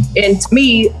longevity? And to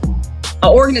me, an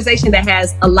organization that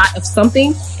has a lot of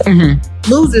something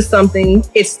loses something,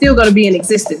 it's still going to be in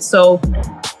existence. So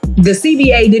the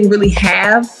CBA didn't really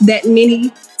have that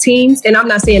many teams. And I'm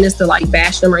not saying this to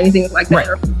bash them or anything like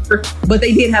that, but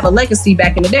they did have a legacy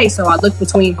back in the day. So I looked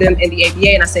between them and the ABA,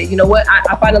 and I said, you know what?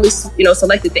 I finally,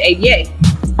 selected the ABA.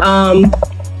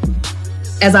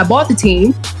 As I bought the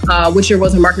team, which there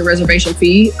was a market reservation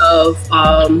fee of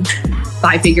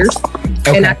 5 figures.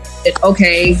 Okay. And I said,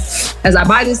 okay, as I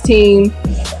buy this team,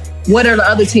 what are the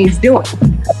other teams doing?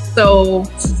 So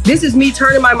this is me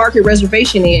turning my market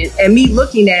reservation in and me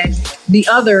looking at the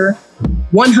other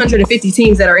 150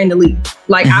 teams that are in the league.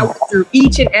 I went through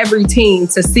each and every team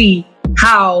to see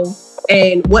how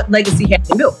and what legacy had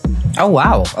been built. Oh,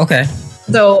 wow. Okay.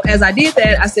 So as I did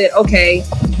that, I said, okay,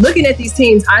 looking at these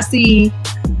teams, I see,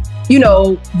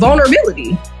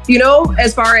 vulnerability,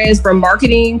 as far as from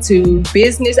marketing to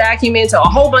business acumen to a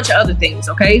whole bunch of other things.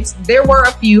 Okay. There were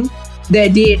a few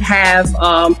that did have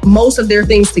most of their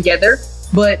things together,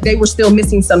 but they were still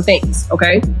missing some things.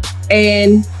 Okay.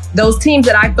 And those teams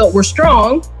that I felt were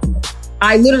strong,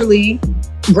 I literally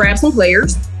grabbed some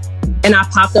players and I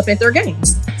popped up at their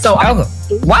games. So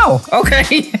wow.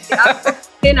 Okay.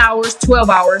 10 hours, 12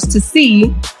 hours to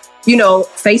see,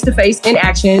 face to face in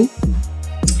action,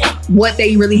 what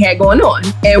they really had going on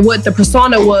and what the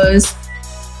persona was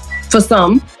for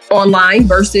some online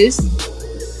versus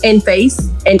in face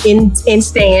and in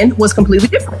stand was completely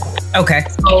different. Okay.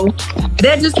 So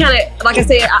that just kind of, like I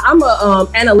said, I'm a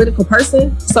analytical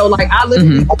person. So I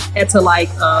literally had to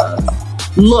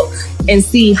look and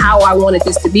see how I wanted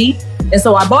this to be. And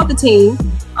so I bought the team.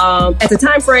 At the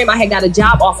time frame, I had got a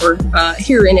job offer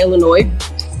here in Illinois.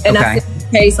 And I said,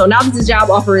 okay, so now that this job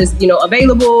offer is,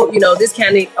 available, this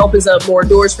kind of opens up more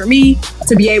doors for me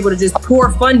to be able to just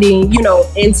pour funding,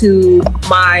 into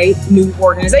my new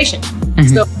organization.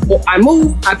 So I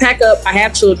move, I pack up, I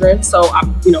have children. So I,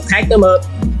 pack them up.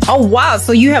 Oh, wow.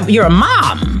 So you're a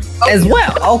mom as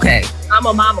well. Okay. I'm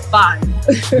a mom of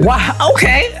 5. Wow.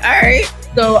 Okay. All right.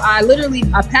 So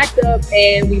I packed up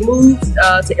and we moved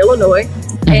to Illinois.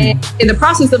 And in the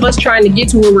process of us trying to get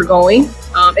to where we're going,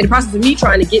 in the process of me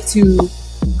trying to get to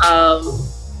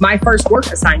my first work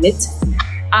assignment,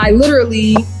 I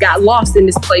literally got lost in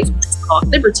this place which is called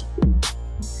Liberty.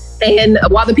 And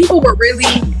while the people were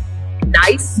really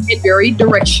nice and very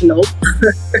directional,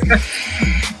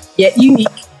 yet unique.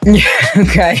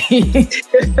 Okay.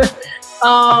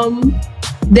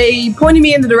 They pointed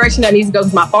me in the direction I need to go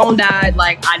because my phone died.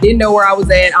 Like, I didn't know where I was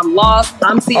at. I'm lost.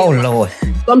 I'm seeing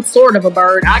some sort of a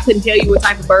bird. I couldn't tell you what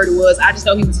type of bird it was. I just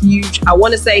know he was huge. I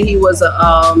want to say he was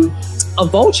a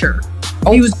vulture.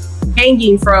 Oh. He was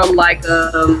hanging from like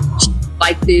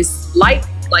this light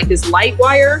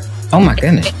wire. Oh my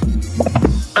goodness.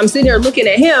 I'm sitting there looking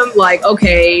at him like,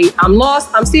 okay, I'm lost.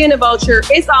 I'm seeing a vulture.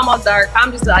 It's almost dark.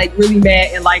 I'm just like really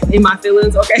mad and like in my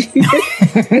feelings. Okay.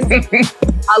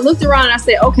 I looked around and I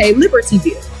said, okay,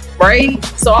 Libertyville, right?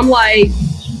 So I'm like,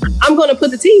 I'm going to put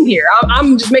the team here.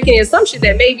 I'm just making an assumption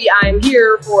that maybe I'm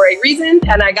here for a reason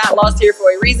and I got lost here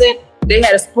for a reason. They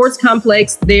had a sports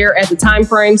complex there at the time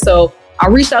frame. So I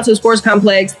reached out to the sports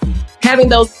complex, having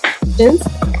those questions.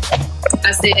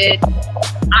 I said,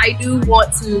 I do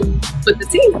want to put the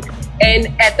team here. And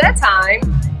at that time,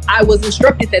 I was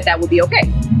instructed that that would be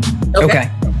okay. Okay.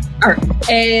 All right.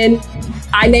 And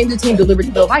I named the team the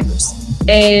Libertyville Vipers.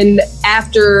 And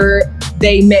after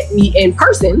they met me in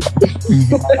person,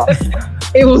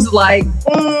 it was like,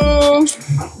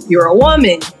 you're a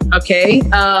woman. Okay.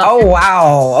 Oh,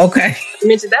 wow. Okay. I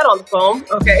mentioned that on the phone.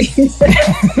 Okay.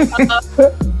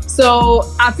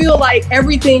 So I feel like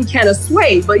everything kind of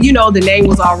swayed, but the name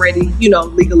was already,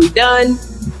 legally done.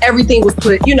 Everything was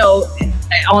put,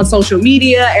 on social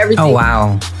media, everything. Oh,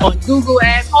 wow. On Google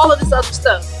Ads, all of this other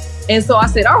stuff. And so I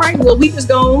said, all right, well, we just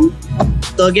gonna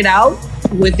thug it out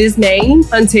with this name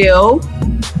until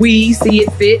we see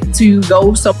it fit to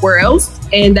go somewhere else.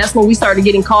 And that's when we started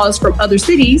getting calls from other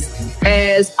cities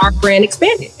as our brand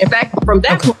expanded. In fact, from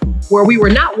that point where we were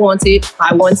not wanted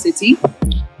by one city,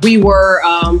 we were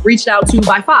reached out to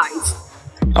by 5.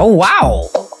 Oh, wow.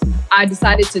 I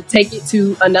decided to take it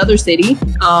to another city.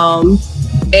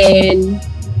 And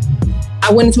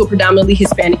I went into a predominantly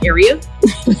Hispanic area.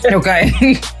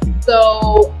 Okay.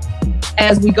 So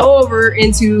as we go over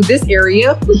into this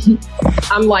area,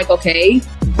 I'm like, okay,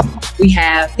 we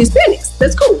have Hispanics.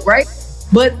 That's cool, right?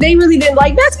 But they really didn't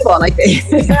like basketball like that.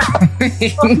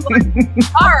 So I'm like,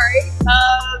 all right,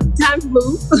 time to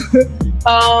move.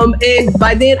 And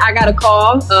by then I got a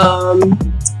call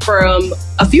from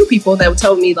a few people that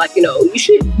told me, like, you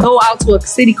should go out to a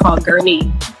city called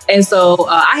Gurnee. And so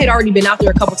I had already been out there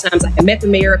a couple times. I had met the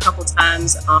mayor a couple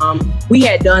times. We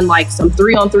had done like some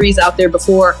 3-on-3s out there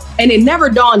before. And it never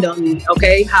dawned on me,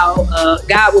 okay, how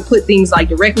God will put things like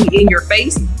directly in your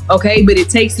face, okay? But it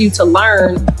takes you to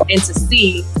learn and to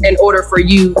see in order for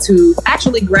you to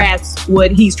actually grasp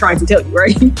what he's trying to tell you,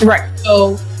 right? Right.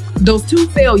 So those 2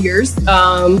 failures,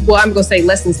 I'm going to say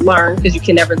lessons learned because you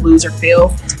can never lose or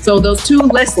fail. So those 2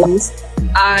 lessons,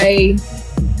 I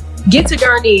get to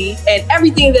Gurnee and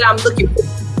everything that I'm looking for,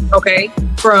 okay,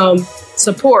 from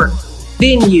support,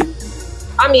 venue,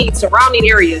 surrounding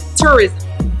area, tourism,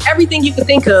 everything you can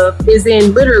think of is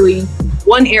in literally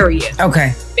one area.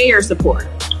 Okay. Mayor support.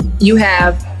 You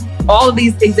have all of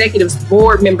these executives,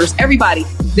 board members, everybody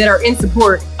that are in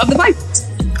support of the Vipers.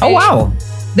 Oh, wow.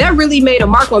 That really made a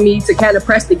mark on me to kind of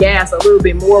press the gas a little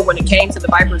bit more when it came to the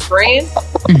Vipers brand.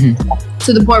 Mm-hmm.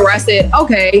 To the point where I said,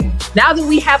 okay, now that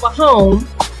we have a home,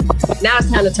 now it's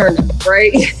time to turn up,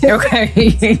 right?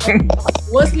 Okay.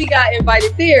 Once we got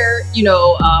invited there,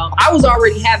 I was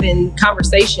already having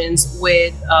conversations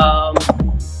with,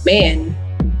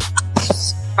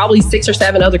 probably 6 or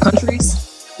 7 other countries.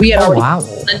 We had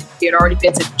already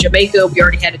been to Jamaica. We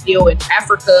already had a deal in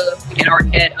Africa. We had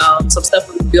already had some stuff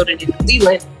we were building in New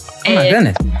Zealand. Oh my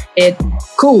goodness.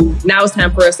 Cool. Now it's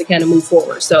time for us to kind of move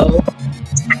forward. So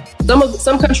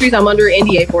some countries I'm under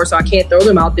NDA for, so I can't throw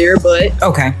them out there. But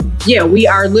okay. Yeah, we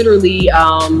are literally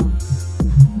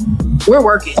we're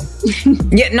working.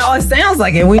 Yeah, no, it sounds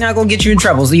like it. We're not gonna get you in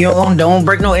trouble, so you don't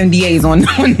break no NDAs on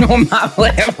my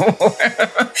platform.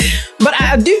 But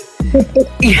I do.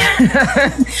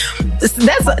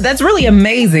 That's really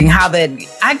amazing how that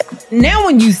now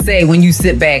when you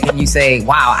sit back and you say,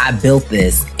 wow, I built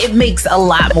this, it makes a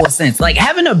lot more sense. Like,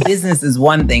 having a business is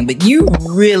one thing, but you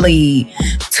really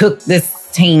took this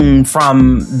team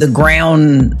from the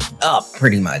ground up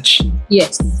pretty much.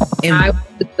 Yes. I was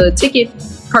the ticket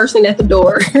person at the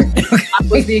door. I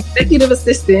was the executive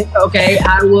assistant. Okay.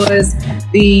 I was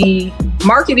the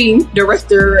marketing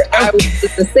director. I was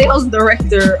the sales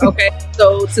director. Okay.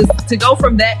 So to go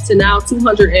from that to now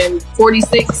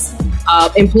 246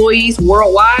 employees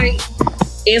worldwide,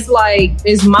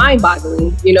 it's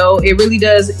mind-boggling. It really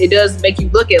does. It does make you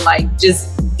look at, like,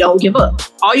 just don't give up.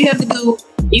 All you have to do,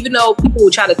 even though people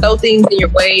will try to throw things in your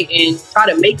way and try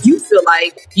to make you feel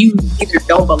like you either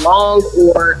don't belong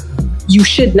or you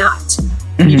should not.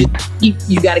 Mm-hmm.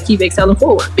 You got to keep excelling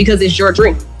forward because it's your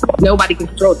dream. Nobody can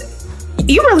control that.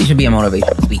 You really should be a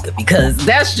motivational speaker, because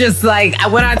that's just like,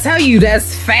 when I tell you,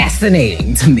 that's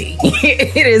fascinating to me.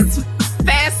 It is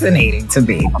fascinating to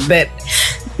me that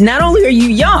not only are you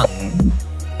young,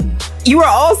 you are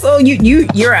also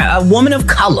you're a woman of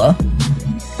color.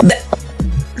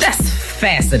 That's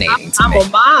fascinating. I'm a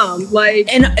mom, like,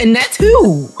 and that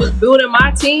too. I was building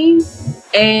my team,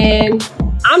 and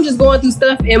I'm just going through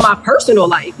stuff in my personal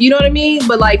life. You know what I mean?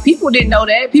 But like, people didn't know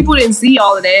that. People didn't see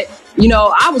all of that. You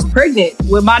know, I was pregnant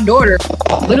with my daughter,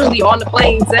 literally on the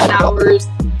plane, 7 hours.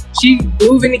 She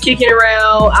moving and kicking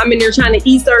around. I'm in there trying to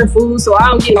eat certain food so I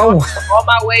don't get on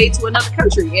my way to another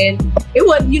country. And it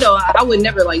wasn't, you know, I would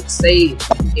never like say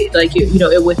it, like, you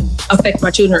know, it would affect my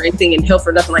children or anything in health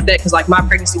or nothing like that. Because like, my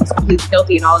pregnancy was completely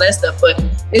healthy and all that stuff. But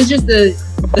it's just the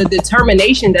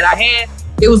determination that I had.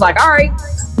 It was like, all right,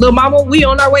 little mama, we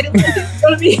on our way to London. You know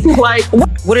what I mean? Like,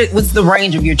 what's the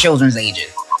range of your children's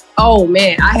ages? Oh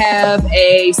man, I have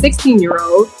a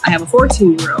 16-year-old, I have a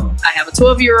 14-year-old, I have a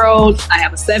 12-year-old, I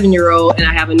have a 7-year-old, and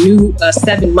I have a new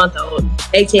 7-month-old,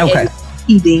 aka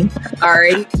Edie. All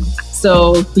right.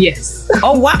 So yes.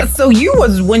 Oh wow. So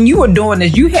when you were doing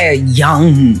this, you had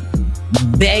young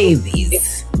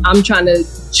babies. I'm trying to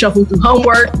shuffle through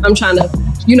homework. I'm trying to,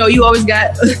 you know, you always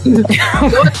got you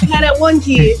always had that one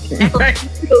kid.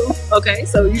 Okay,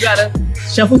 so you gotta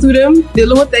shuffle through them,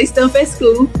 dealing with their stuff at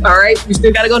school. All right, you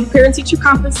still gotta go to parent-teacher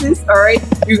conferences. All right,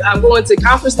 I'm going to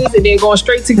conferences and then going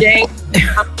straight to game.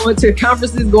 I'm going to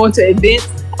conferences, going to events.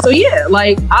 So yeah,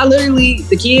 like, I literally,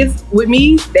 the kids with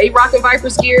me, they rocking Viper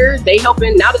Scare. They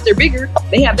helping, now that they're bigger,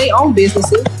 they have their own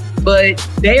businesses, but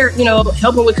they're, you know,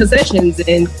 helping with concessions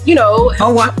and, you know,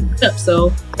 up.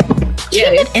 So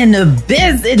yeah, keep it in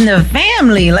the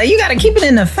family. Like, you got to keep it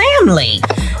in the family.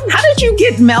 How did you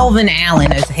get Melvin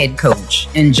Allen as head coach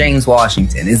and James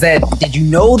Washington? Did you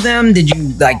know them? Did you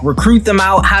like recruit them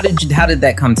out? How did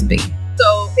that come to be?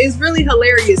 So it's really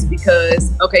hilarious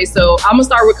because, okay, so I'm gonna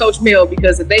start with Coach Mel,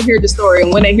 because if they hear the story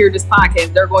and when they hear this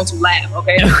podcast, they're going to laugh.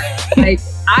 Okay, like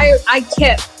I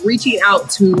kept reaching out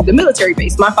to the military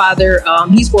base. My father,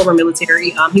 he's former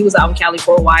military. He was out in Cali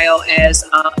for a while as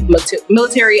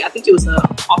military. I think it was a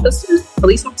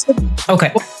police officer.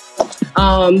 Okay.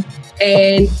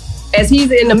 And as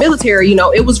he's in the military, you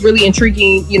know, it was really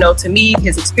intriguing, you know, to me,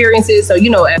 his experiences. So, you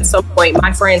know, at some point,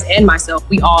 my friends and myself,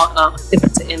 we all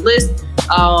attempted to enlist.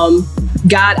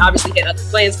 God obviously had other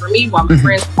plans for me while my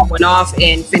friends went off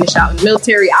and finished out in the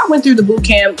military. I went through the boot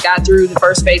camp, got through the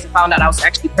first phase, and found out I was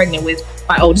actually pregnant with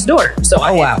my oldest daughter. So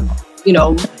I had, you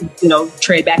know,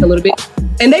 trade back a little bit.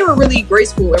 And they were really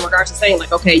graceful in regards to saying,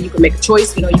 like, okay, you can make a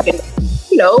choice. You know, you can,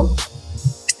 you know,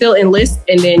 still enlist,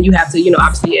 and then you have to, you know,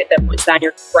 obviously at that point sign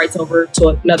your rights over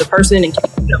to another person and,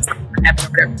 you know, happen or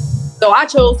whatever. So I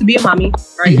chose to be a mommy,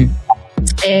 right?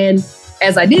 Mm-hmm. And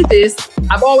as I did this,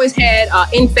 I've always had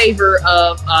in favor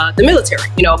of the military.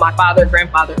 You know, my father,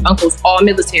 grandfather, uncles, all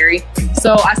military.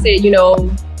 So I said, you know,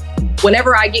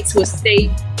 whenever I get to a state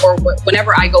or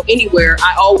whenever I go anywhere,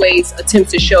 I always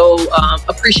attempt to show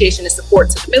appreciation and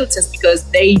support to the militants, because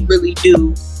they really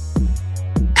do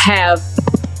have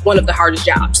one of the hardest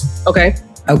jobs. Okay. So,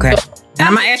 and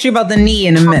I'm gonna ask you about the knee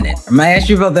in a minute. So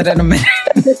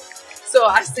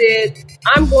I said,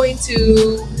 I'm going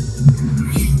to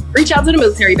reach out to the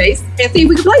military base and see if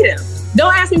we can play them.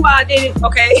 Don't ask me why I did it,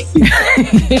 okay?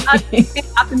 I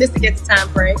was optimistic at the time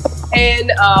frame.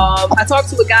 And I talked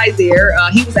to a guy there.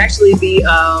 He was actually the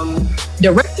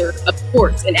director of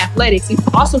sports and athletics. He's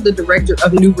also the director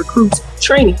of new recruits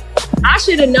training. I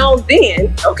should have known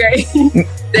then, okay,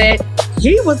 that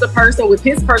he was the person with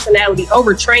his personality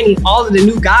overtraining all of the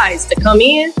new guys to come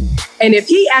in. And if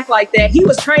he act like that, he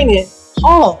was training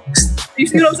hogs. You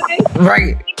see what I'm saying?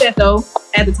 Right. I did that though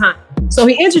at the time. So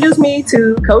he introduced me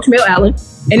to Coach Mel Allen,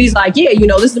 and he's like, yeah, you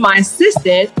know, this is my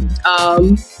assistant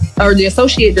or the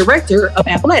associate director of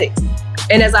athletics.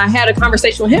 And as I had a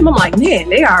conversation with him, I'm like, man,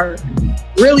 they are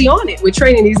really on it with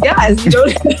training these guys, you know,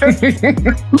 to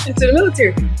the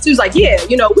military. So he was like, yeah,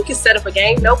 you know, we can set up a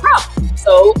game, no problem.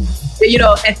 So, you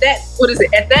know, at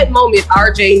that moment,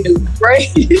 RJ knew, right,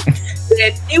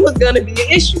 that it was going to be an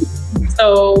issue.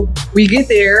 So we get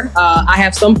there. I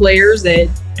have some players that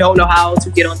don't know how to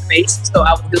get on the base. So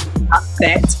I was doing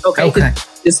that. Okay.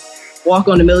 Just walk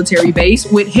on the military base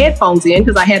with headphones in,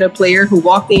 because I had a player who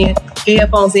walked in,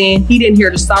 headphones in. He didn't hear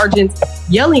the sergeants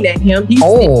yelling at him.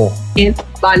 And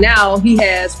by now he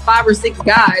has 5 or 6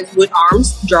 guys with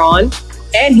arms drawn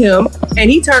at him, and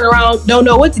he turned around, don't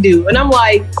know what to do. And I'm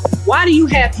like, why do you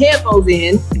have headphones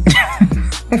in?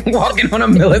 Walking on a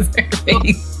military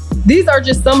base. These are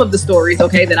just some of the stories,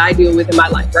 okay, that I deal with in my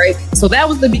life, right? So that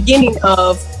was the beginning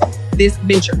of this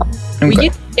venture. Okay. We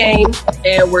get to the game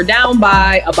and we're down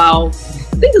by about,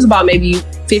 I think it was about maybe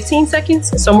 15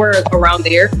 seconds, somewhere around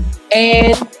there.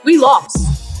 And we lost.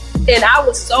 And I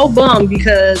was so bummed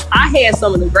because I had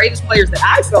some of the greatest players that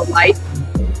I felt like,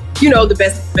 the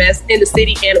best in the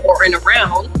city and or and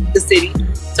around the city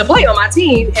to play on my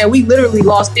team. And we literally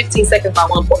lost 15 seconds by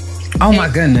 1 point. Oh my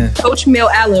goodness. Coach Mel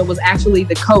Allen was actually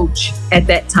the coach at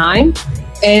that time.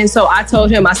 And so I told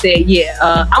him, I said,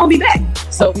 I'm going to be back.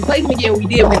 So we played him again. We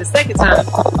did win the second time.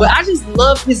 But I just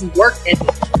love his work ethic.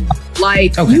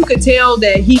 Like, you could tell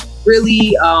that he's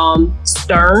really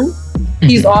stern.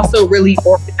 He's also really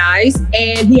organized.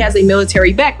 And he has a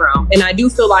military background. And I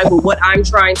do feel like with what I'm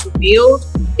trying to build,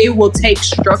 it will take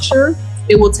structure.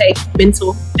 It will take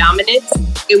mental dominance.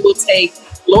 It will take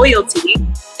loyalty.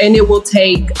 And it will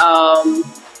take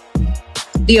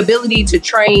the ability to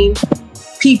train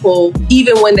people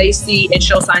even when they see and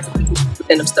show signs of weakness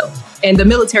within themselves. And the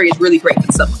military is really great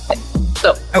with stuff like that.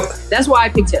 So that's why I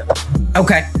picked him.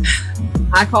 Okay.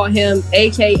 I call him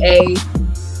AKA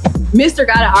Mr.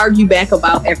 Gotta Argue Back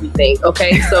About Everything.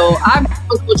 Okay. So I've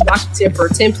known Coach Washington for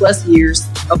 10 plus years.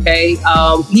 Okay.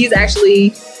 He's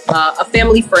actually a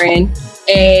family friend.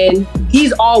 And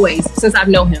he's always, since I've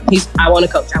known him, I want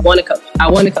to coach. I want to coach. I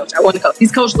want to coach. I want to coach.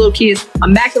 He's coached little kids,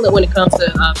 immaculate when it comes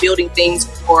to building things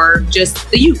for just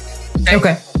the youth.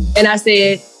 Okay. And I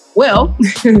said, well,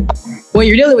 when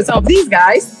you're dealing with some of these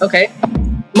guys, okay,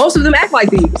 most of them act like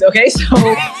these. Okay. So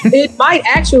it might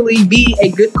actually be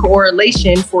a good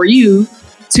correlation for you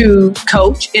to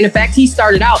coach. And in fact, he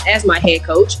started out as my head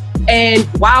coach. And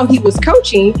while he was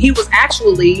coaching, he was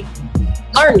actually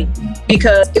learning,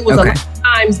 because it was a lot of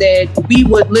times that we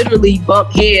would literally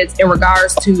bump heads in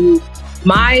regards to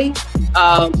my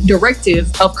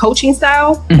directive of coaching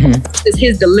style is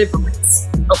his deliverance.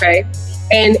 Okay.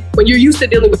 And when you're used to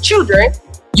dealing with children,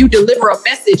 you deliver a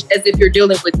message as if you're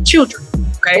dealing with children.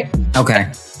 Okay.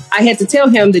 Okay. I had to tell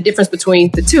him the difference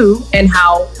between the two and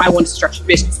how I want to structure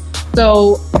business.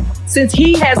 So since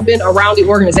he has been around the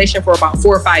organization for about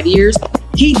 4 or 5 years,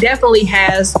 he definitely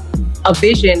has a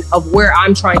vision of where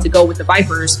I'm trying to go with the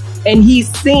Vipers. And he's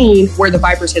seen where the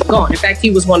Vipers has gone. In fact, he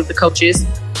was one of the coaches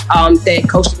that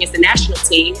coached against the national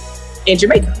team in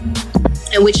Jamaica,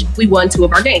 in which we won 2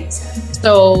 of our games.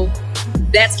 So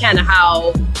that's kind of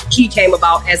how he came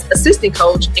about as assistant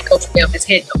coach and Coach Mel as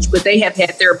head coach. But they have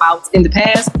had their bouts in the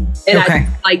past. And I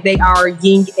feel like they are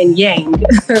yin and yang.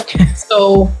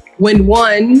 So when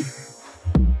one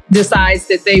decides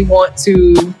that they want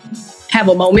to have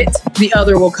a moment, the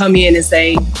other will come in and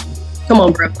say, come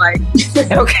on, bro. Like, and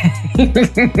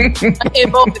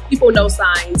both the people know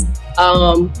signs.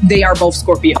 They are both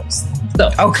Scorpios. So,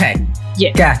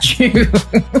 yeah. Got you.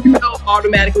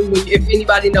 Automatically, if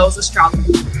anybody knows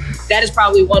astrology, that is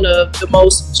probably one of the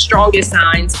most strongest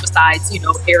signs besides,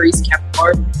 Aries,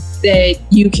 Capricorn, that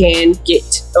you can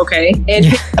get. Okay. And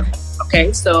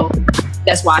so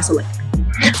that's why I selected.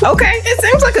 Okay, it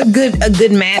seems like a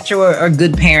good match or a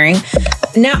good pairing.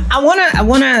 Now, I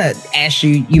wanna ask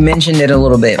you. You mentioned it a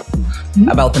little bit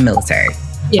about the military.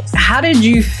 Yes. How did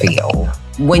you feel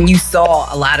when you saw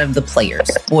a lot of the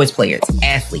boys players,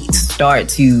 athletes, start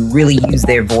to really use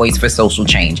their voice for social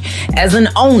change? As an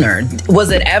owner,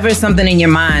 was it ever something in your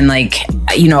mind like,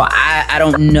 I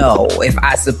don't know if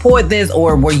I support this,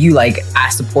 or were you like, I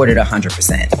support it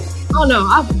 100%? Oh no,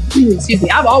 I've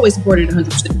always supported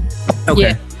 100%. Okay.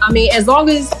 Yeah. I mean, as long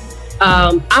as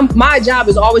my job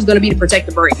is always going to be to protect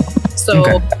the brand.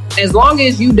 So as long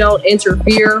as you don't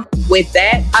interfere with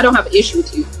that, I don't have an issue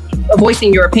with you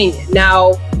voicing your opinion.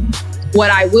 Now, what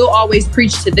I will always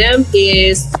preach to them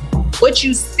is what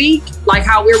you speak, like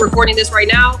how we're recording this right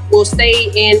now, will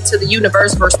stay into the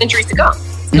universe for centuries to come.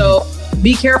 So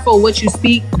be careful what you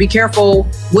speak, be careful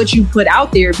what you put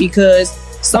out there, because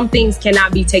some things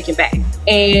cannot be taken back.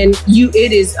 And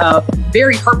it is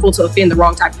very hurtful to offend the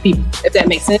wrong type of people, if that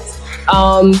makes sense.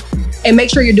 And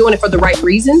make sure you're doing it for the right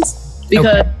reasons,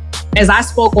 because as I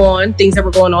spoke on things that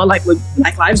were going on, like with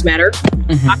Black Lives Matter,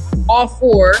 I'm all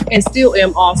for, and still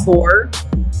am all for,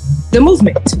 the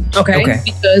movement. Okay?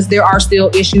 Because there are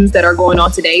still issues that are going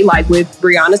on today, like with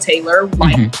Breonna Taylor,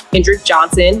 like Kendrick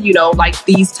Johnson, like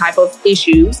these type of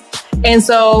issues. And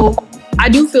so I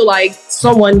do feel like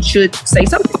someone should say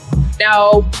something.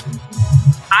 Now,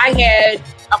 I had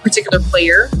a particular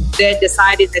player that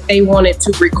decided that they wanted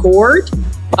to record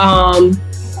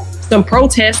some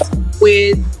protests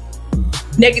with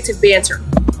negative banter,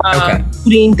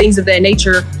 shooting, things of that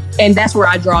nature. And that's where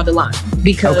I draw the line,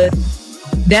 because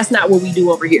that's not what we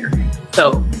do over here.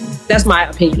 So that's my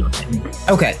opinion on that.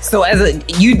 Okay, so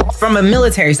from a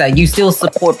military side, you still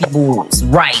support people's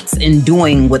rights in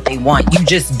doing what they want. You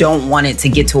just don't want it to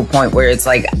get to a point where it's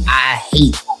like, I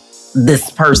hate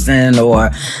this person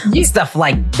or stuff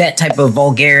like that type of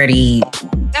vulgarity.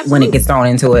 Absolutely. When it gets thrown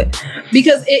into it.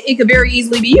 Because it could very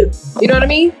easily be you. You know what I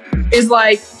mean? It's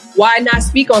like, why not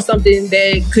speak on something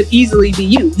that could easily be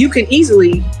you? You can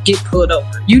easily get pulled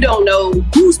over. You don't know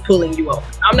who's pulling you over.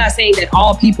 I'm not saying that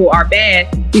all people are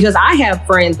bad, because I have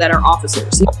friends that are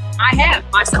officers. I have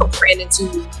myself ran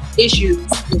into issues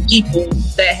with people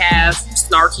that have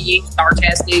snarky,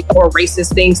 sarcastic, or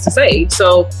racist things to say.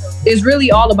 So it's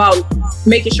really all about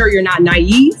making sure you're not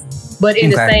naive, but in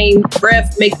the same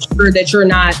breath, making sure that you're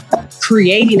not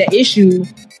creating an issue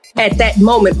at that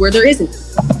moment where there isn't.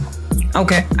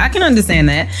 Okay, I can understand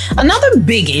that. Another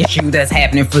big issue that's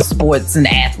happening for sports and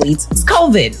athletes is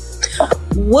COVID.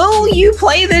 Will you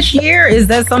play this year? Is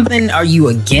that something, are you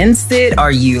against it?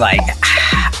 Are you like,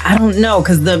 I don't know,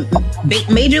 because the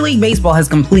Major League Baseball has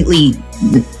completely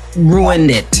ruined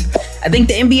it. I think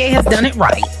the NBA has done it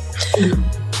right.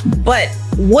 But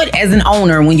what, as an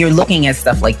owner, when you're looking at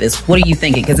stuff like this, what are you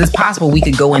thinking? Because it's possible we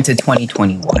could go into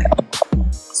 2021.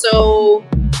 So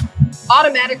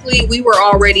automatically, we were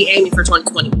already aiming for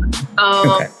 2021.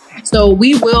 So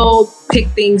we will pick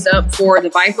things up for the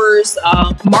Vipers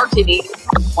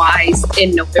marketing-wise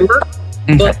in November.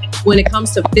 Okay. But when it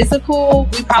comes to physical,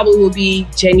 we probably will be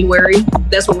January.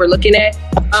 That's what we're looking at.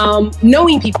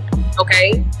 Knowing people,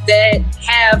 okay, that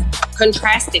have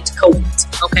contrasted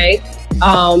COVID, okay?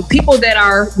 People that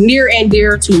are near and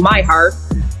dear to my heart,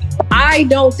 I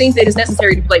don't think that it's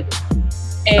necessary to play with.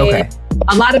 And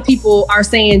a lot of people are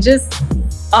saying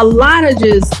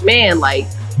like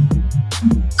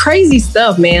crazy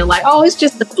stuff, man. Like, oh, it's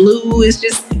just the flu. It's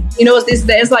just, it's this,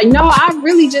 that. It's like, no, I've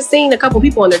really just seen a couple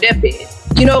people on their deathbed,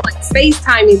 like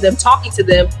FaceTiming them, talking to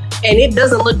them, and it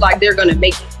doesn't look like they're going to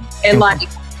make it. And like,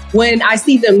 when I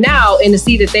see them now and to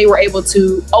see that they were able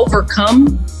to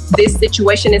overcome this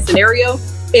situation and scenario,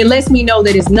 it lets me know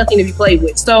that it's nothing to be played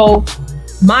with. So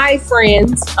my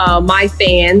friends, my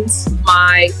fans,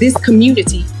 this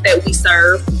community that we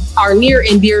serve are near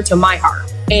and dear to my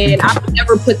heart. And I would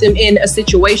never put them in a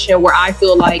situation where I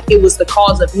feel like it was the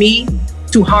cause of me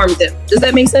to harm them. Does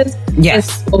that make sense?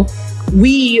 Yes. So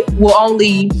we will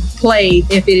only play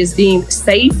if it is deemed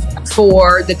safe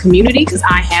for the community, because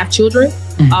I have children,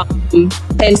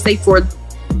 and safe for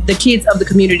the kids of the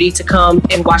community to come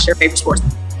and watch their favorite sports.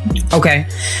 Okay.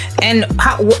 And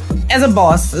how, as a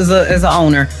boss, as an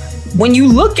owner, when you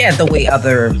look at the way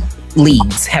other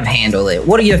leagues have handled it,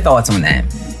 what are your thoughts on that?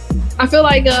 I feel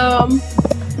like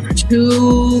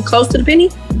too close to the penny.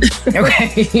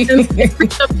 Okay.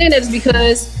 And it's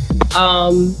because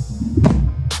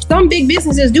some big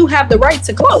businesses do have the right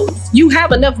to close. You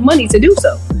have enough money to do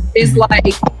so. It's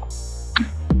like,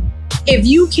 if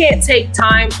you can't take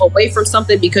time away from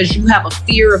something because you have a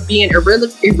fear of being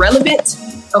irrelevant,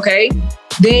 okay,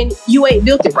 then you ain't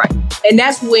built it right. And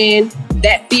that's when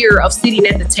that fear of sitting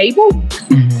at the table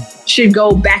should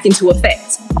go back into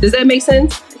effect. Does that make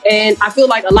sense? And I feel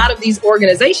like a lot of these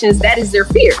organizations, that is their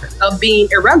fear of being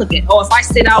irrelevant. Oh, if I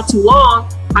sit out too long,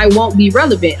 I won't be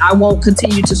relevant. I won't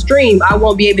continue to stream. I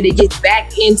won't be able to get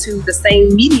back into the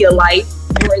same media light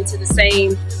or into the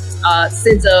same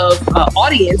sense of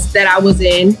audience that I was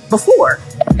in before.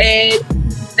 And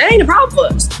that ain't a problem for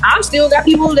us. I've still got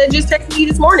people that just texted me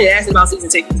this morning asking about season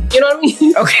tickets. You know what I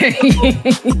mean? Okay.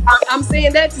 I'm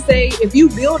saying that to say, if you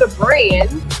build a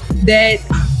brand that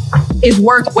is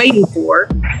worth waiting for,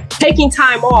 taking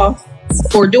time off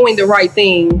for doing the right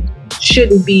thing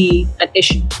shouldn't be an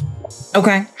issue.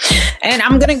 Okay. And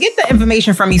I'm going to get the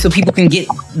information from you so people can get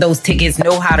those tickets,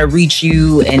 know how to reach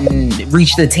you and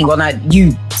reach the team. Well, not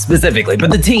you specifically, but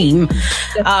the team.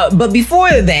 But before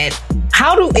that,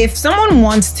 if someone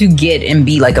wants to get and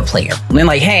be like a player, and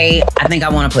like, hey, I think I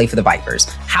want to play for the Vipers,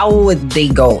 how would they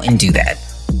go and do that?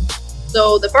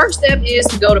 So the first step is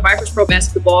to go to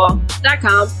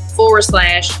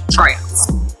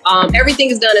vipersprobasketball.com/tryouts. Everything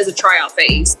is done as a tryout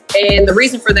phase. And the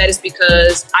reason for that is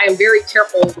because I am very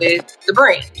careful with the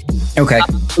brand. Okay.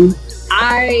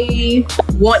 I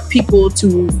want people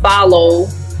to follow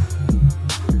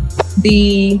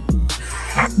the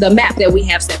map that we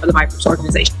have set for the Vipers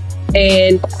organization.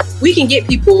 And we can get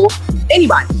people,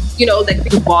 anybody, that can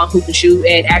pick a ball, hoop and shoot,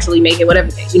 and actually make it whatever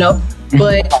it is,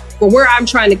 But for where I'm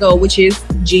trying to go, which is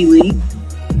G League,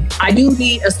 I do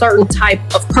need a certain type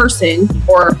of person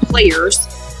or players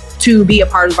to be a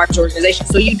part of the Vipers organization.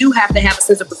 So you do have to have a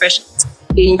sense of professionalism.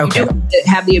 And you do have to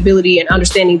have the ability and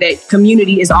understanding that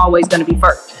community is always going to be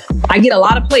first. I get a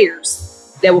lot of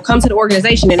players that will come to the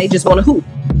organization and they just want to hoop.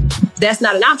 that's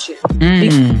not an option.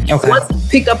 Okay. Once you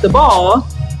pick up the ball,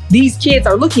 these kids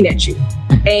are looking at you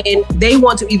and they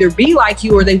want to either be like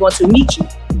you or they want to meet you.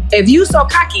 If you so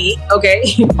cocky, okay,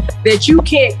 that you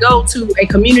can't go to a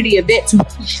community event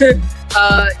to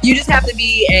you just have to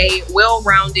be a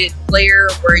well-rounded player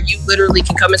where you literally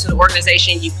can come into the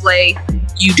organization, you play,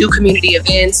 you do community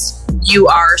events, you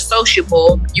are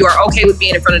sociable, you are okay with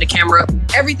being in front of the camera,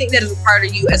 everything that is required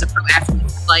of you as a pro athlete.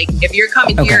 Like if you're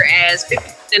coming here as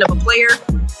 50% of a player,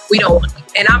 we don't want you.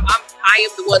 And I am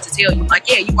the one to tell you, like,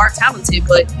 yeah, you are talented,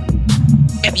 but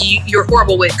if you're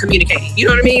horrible with communicating, you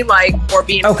know what I mean? Like, or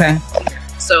being okay.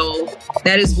 So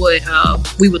that is what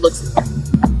we would look for.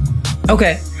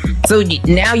 Okay. So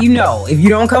now you know, if you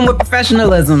don't come with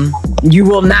professionalism, you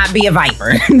will not be a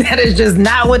Viper. That is just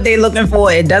not what they're looking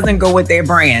for. It doesn't go with their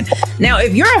brand. Now,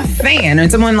 if you're a fan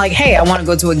and someone like, hey, I want to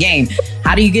go to a game,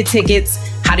 how do you get tickets?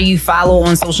 How do you follow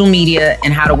on social media?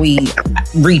 And how do we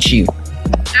reach you?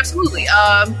 Absolutely.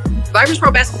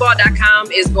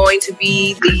 VipersProBasketball.com is going to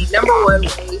be the number one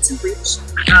way to reach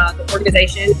the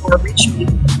organization or reach me.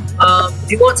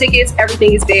 If you want tickets,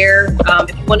 everything is there.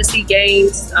 If you want to see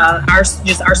games, our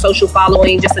social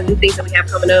following, just the new things that we have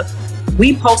coming up.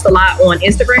 We post a lot on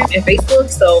Instagram and Facebook.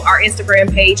 So our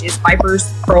Instagram page is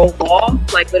Vipers Pro Ball,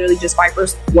 like literally just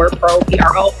Vipers word pro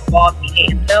PRO ball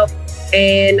PANL,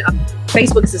 and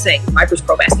Facebook is the same, Vipers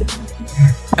Pro Basketball.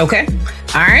 Okay.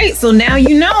 All right. So now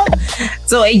you know.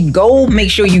 So go make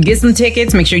sure you get some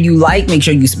tickets. Make sure you make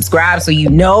sure you subscribe so you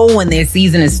know when their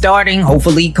season is starting.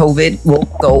 Hopefully COVID will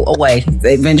go away.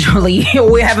 Eventually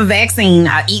we'll have a vaccine,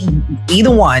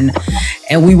 either one,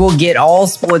 and we will get all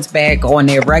sports back on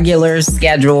their regular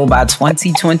schedule by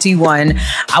 2021.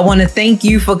 I want to thank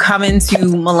you for coming to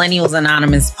Millennials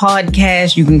Anonymous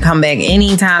podcast. You can come back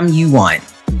anytime you want.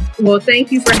 Well,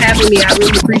 thank you for having me. I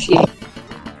really appreciate it.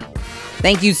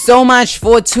 Thank you so much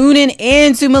for tuning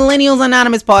in to Millennials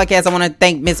Anonymous Podcast. I want to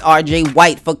thank Miss RJ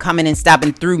White for coming and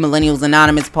stopping through Millennials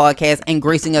Anonymous Podcast and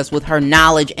gracing us with her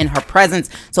knowledge and her presence.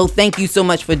 So thank you so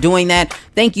much for doing that.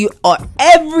 Thank you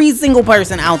every single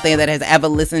person out there that has ever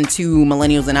listened to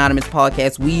Millennials Anonymous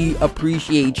Podcast. We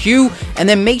appreciate you. And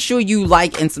then make sure you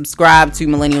like and subscribe to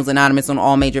Millennials Anonymous on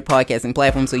all major podcasting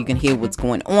platforms so you can hear what's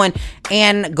going on.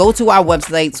 And go to our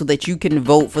website so that you can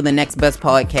vote for the next best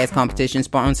podcast competition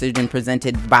sponsored and presented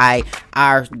by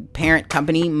our parent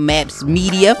company, Maps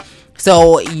Media.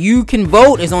 So you can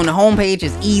vote. It's on the homepage.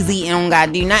 It's easy. You don't got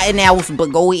to do nothing else but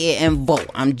go ahead and vote.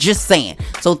 I'm just saying.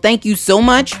 So thank you so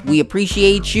much. We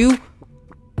appreciate you.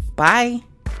 Bye.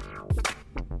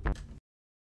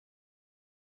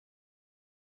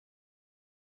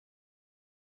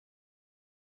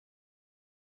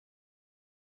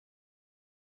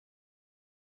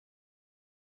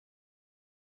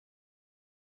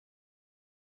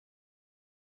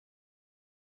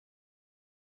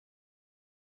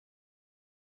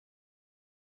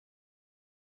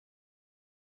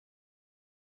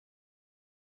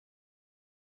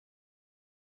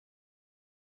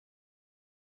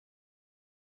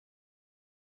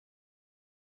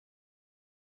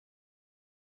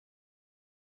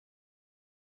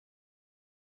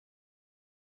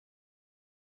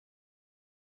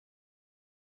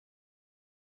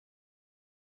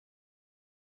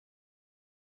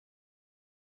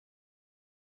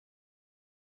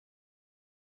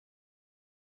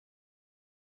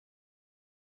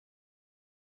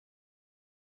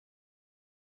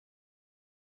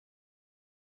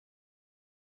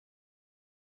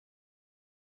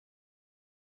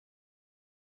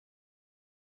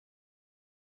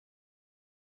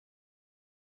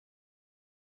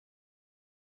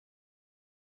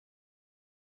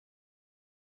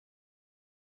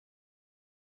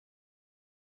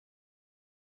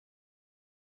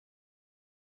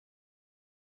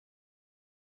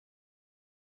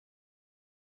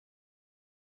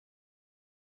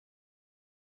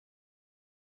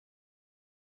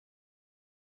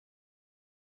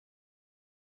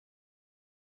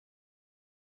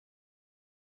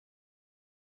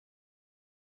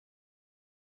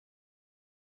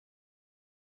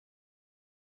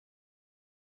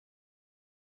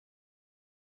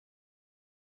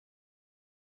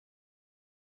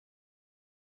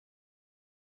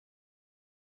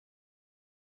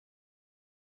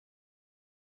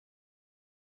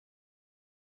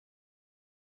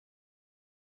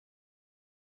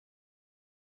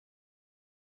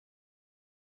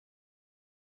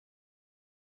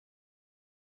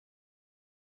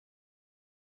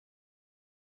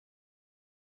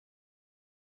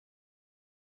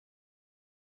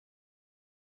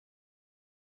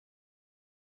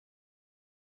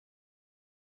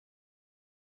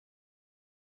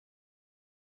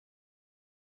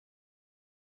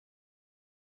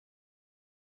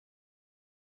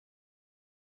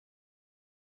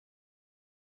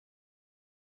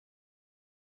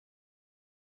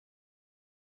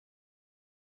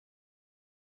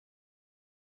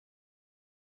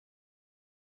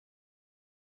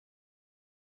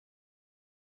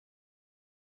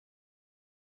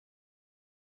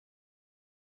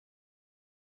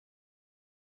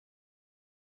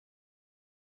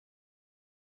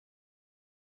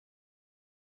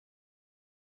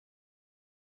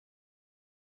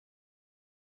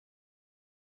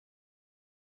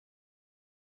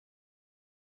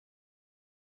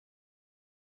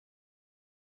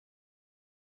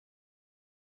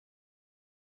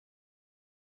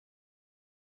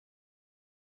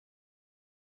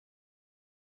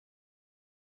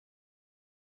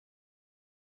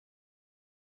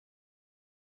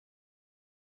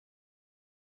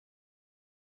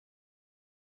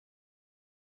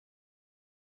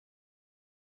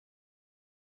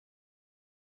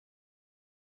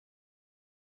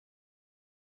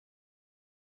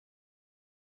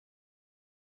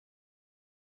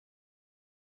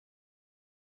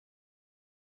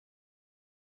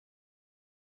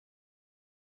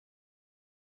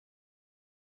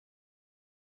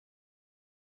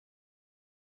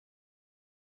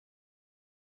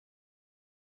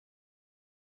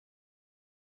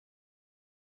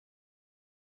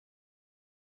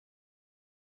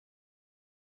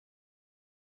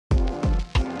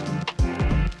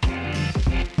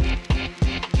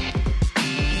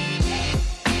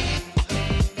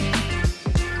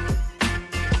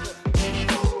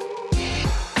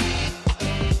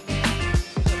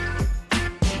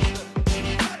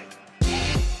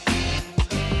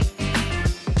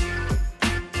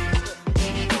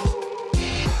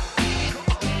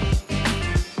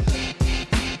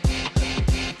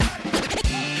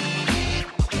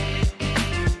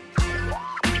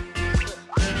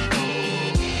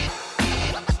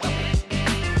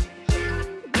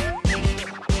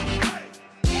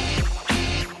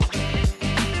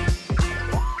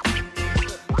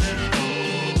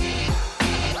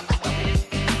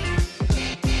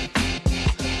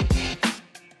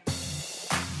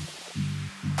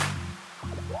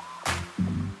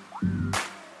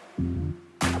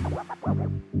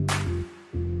 Bye.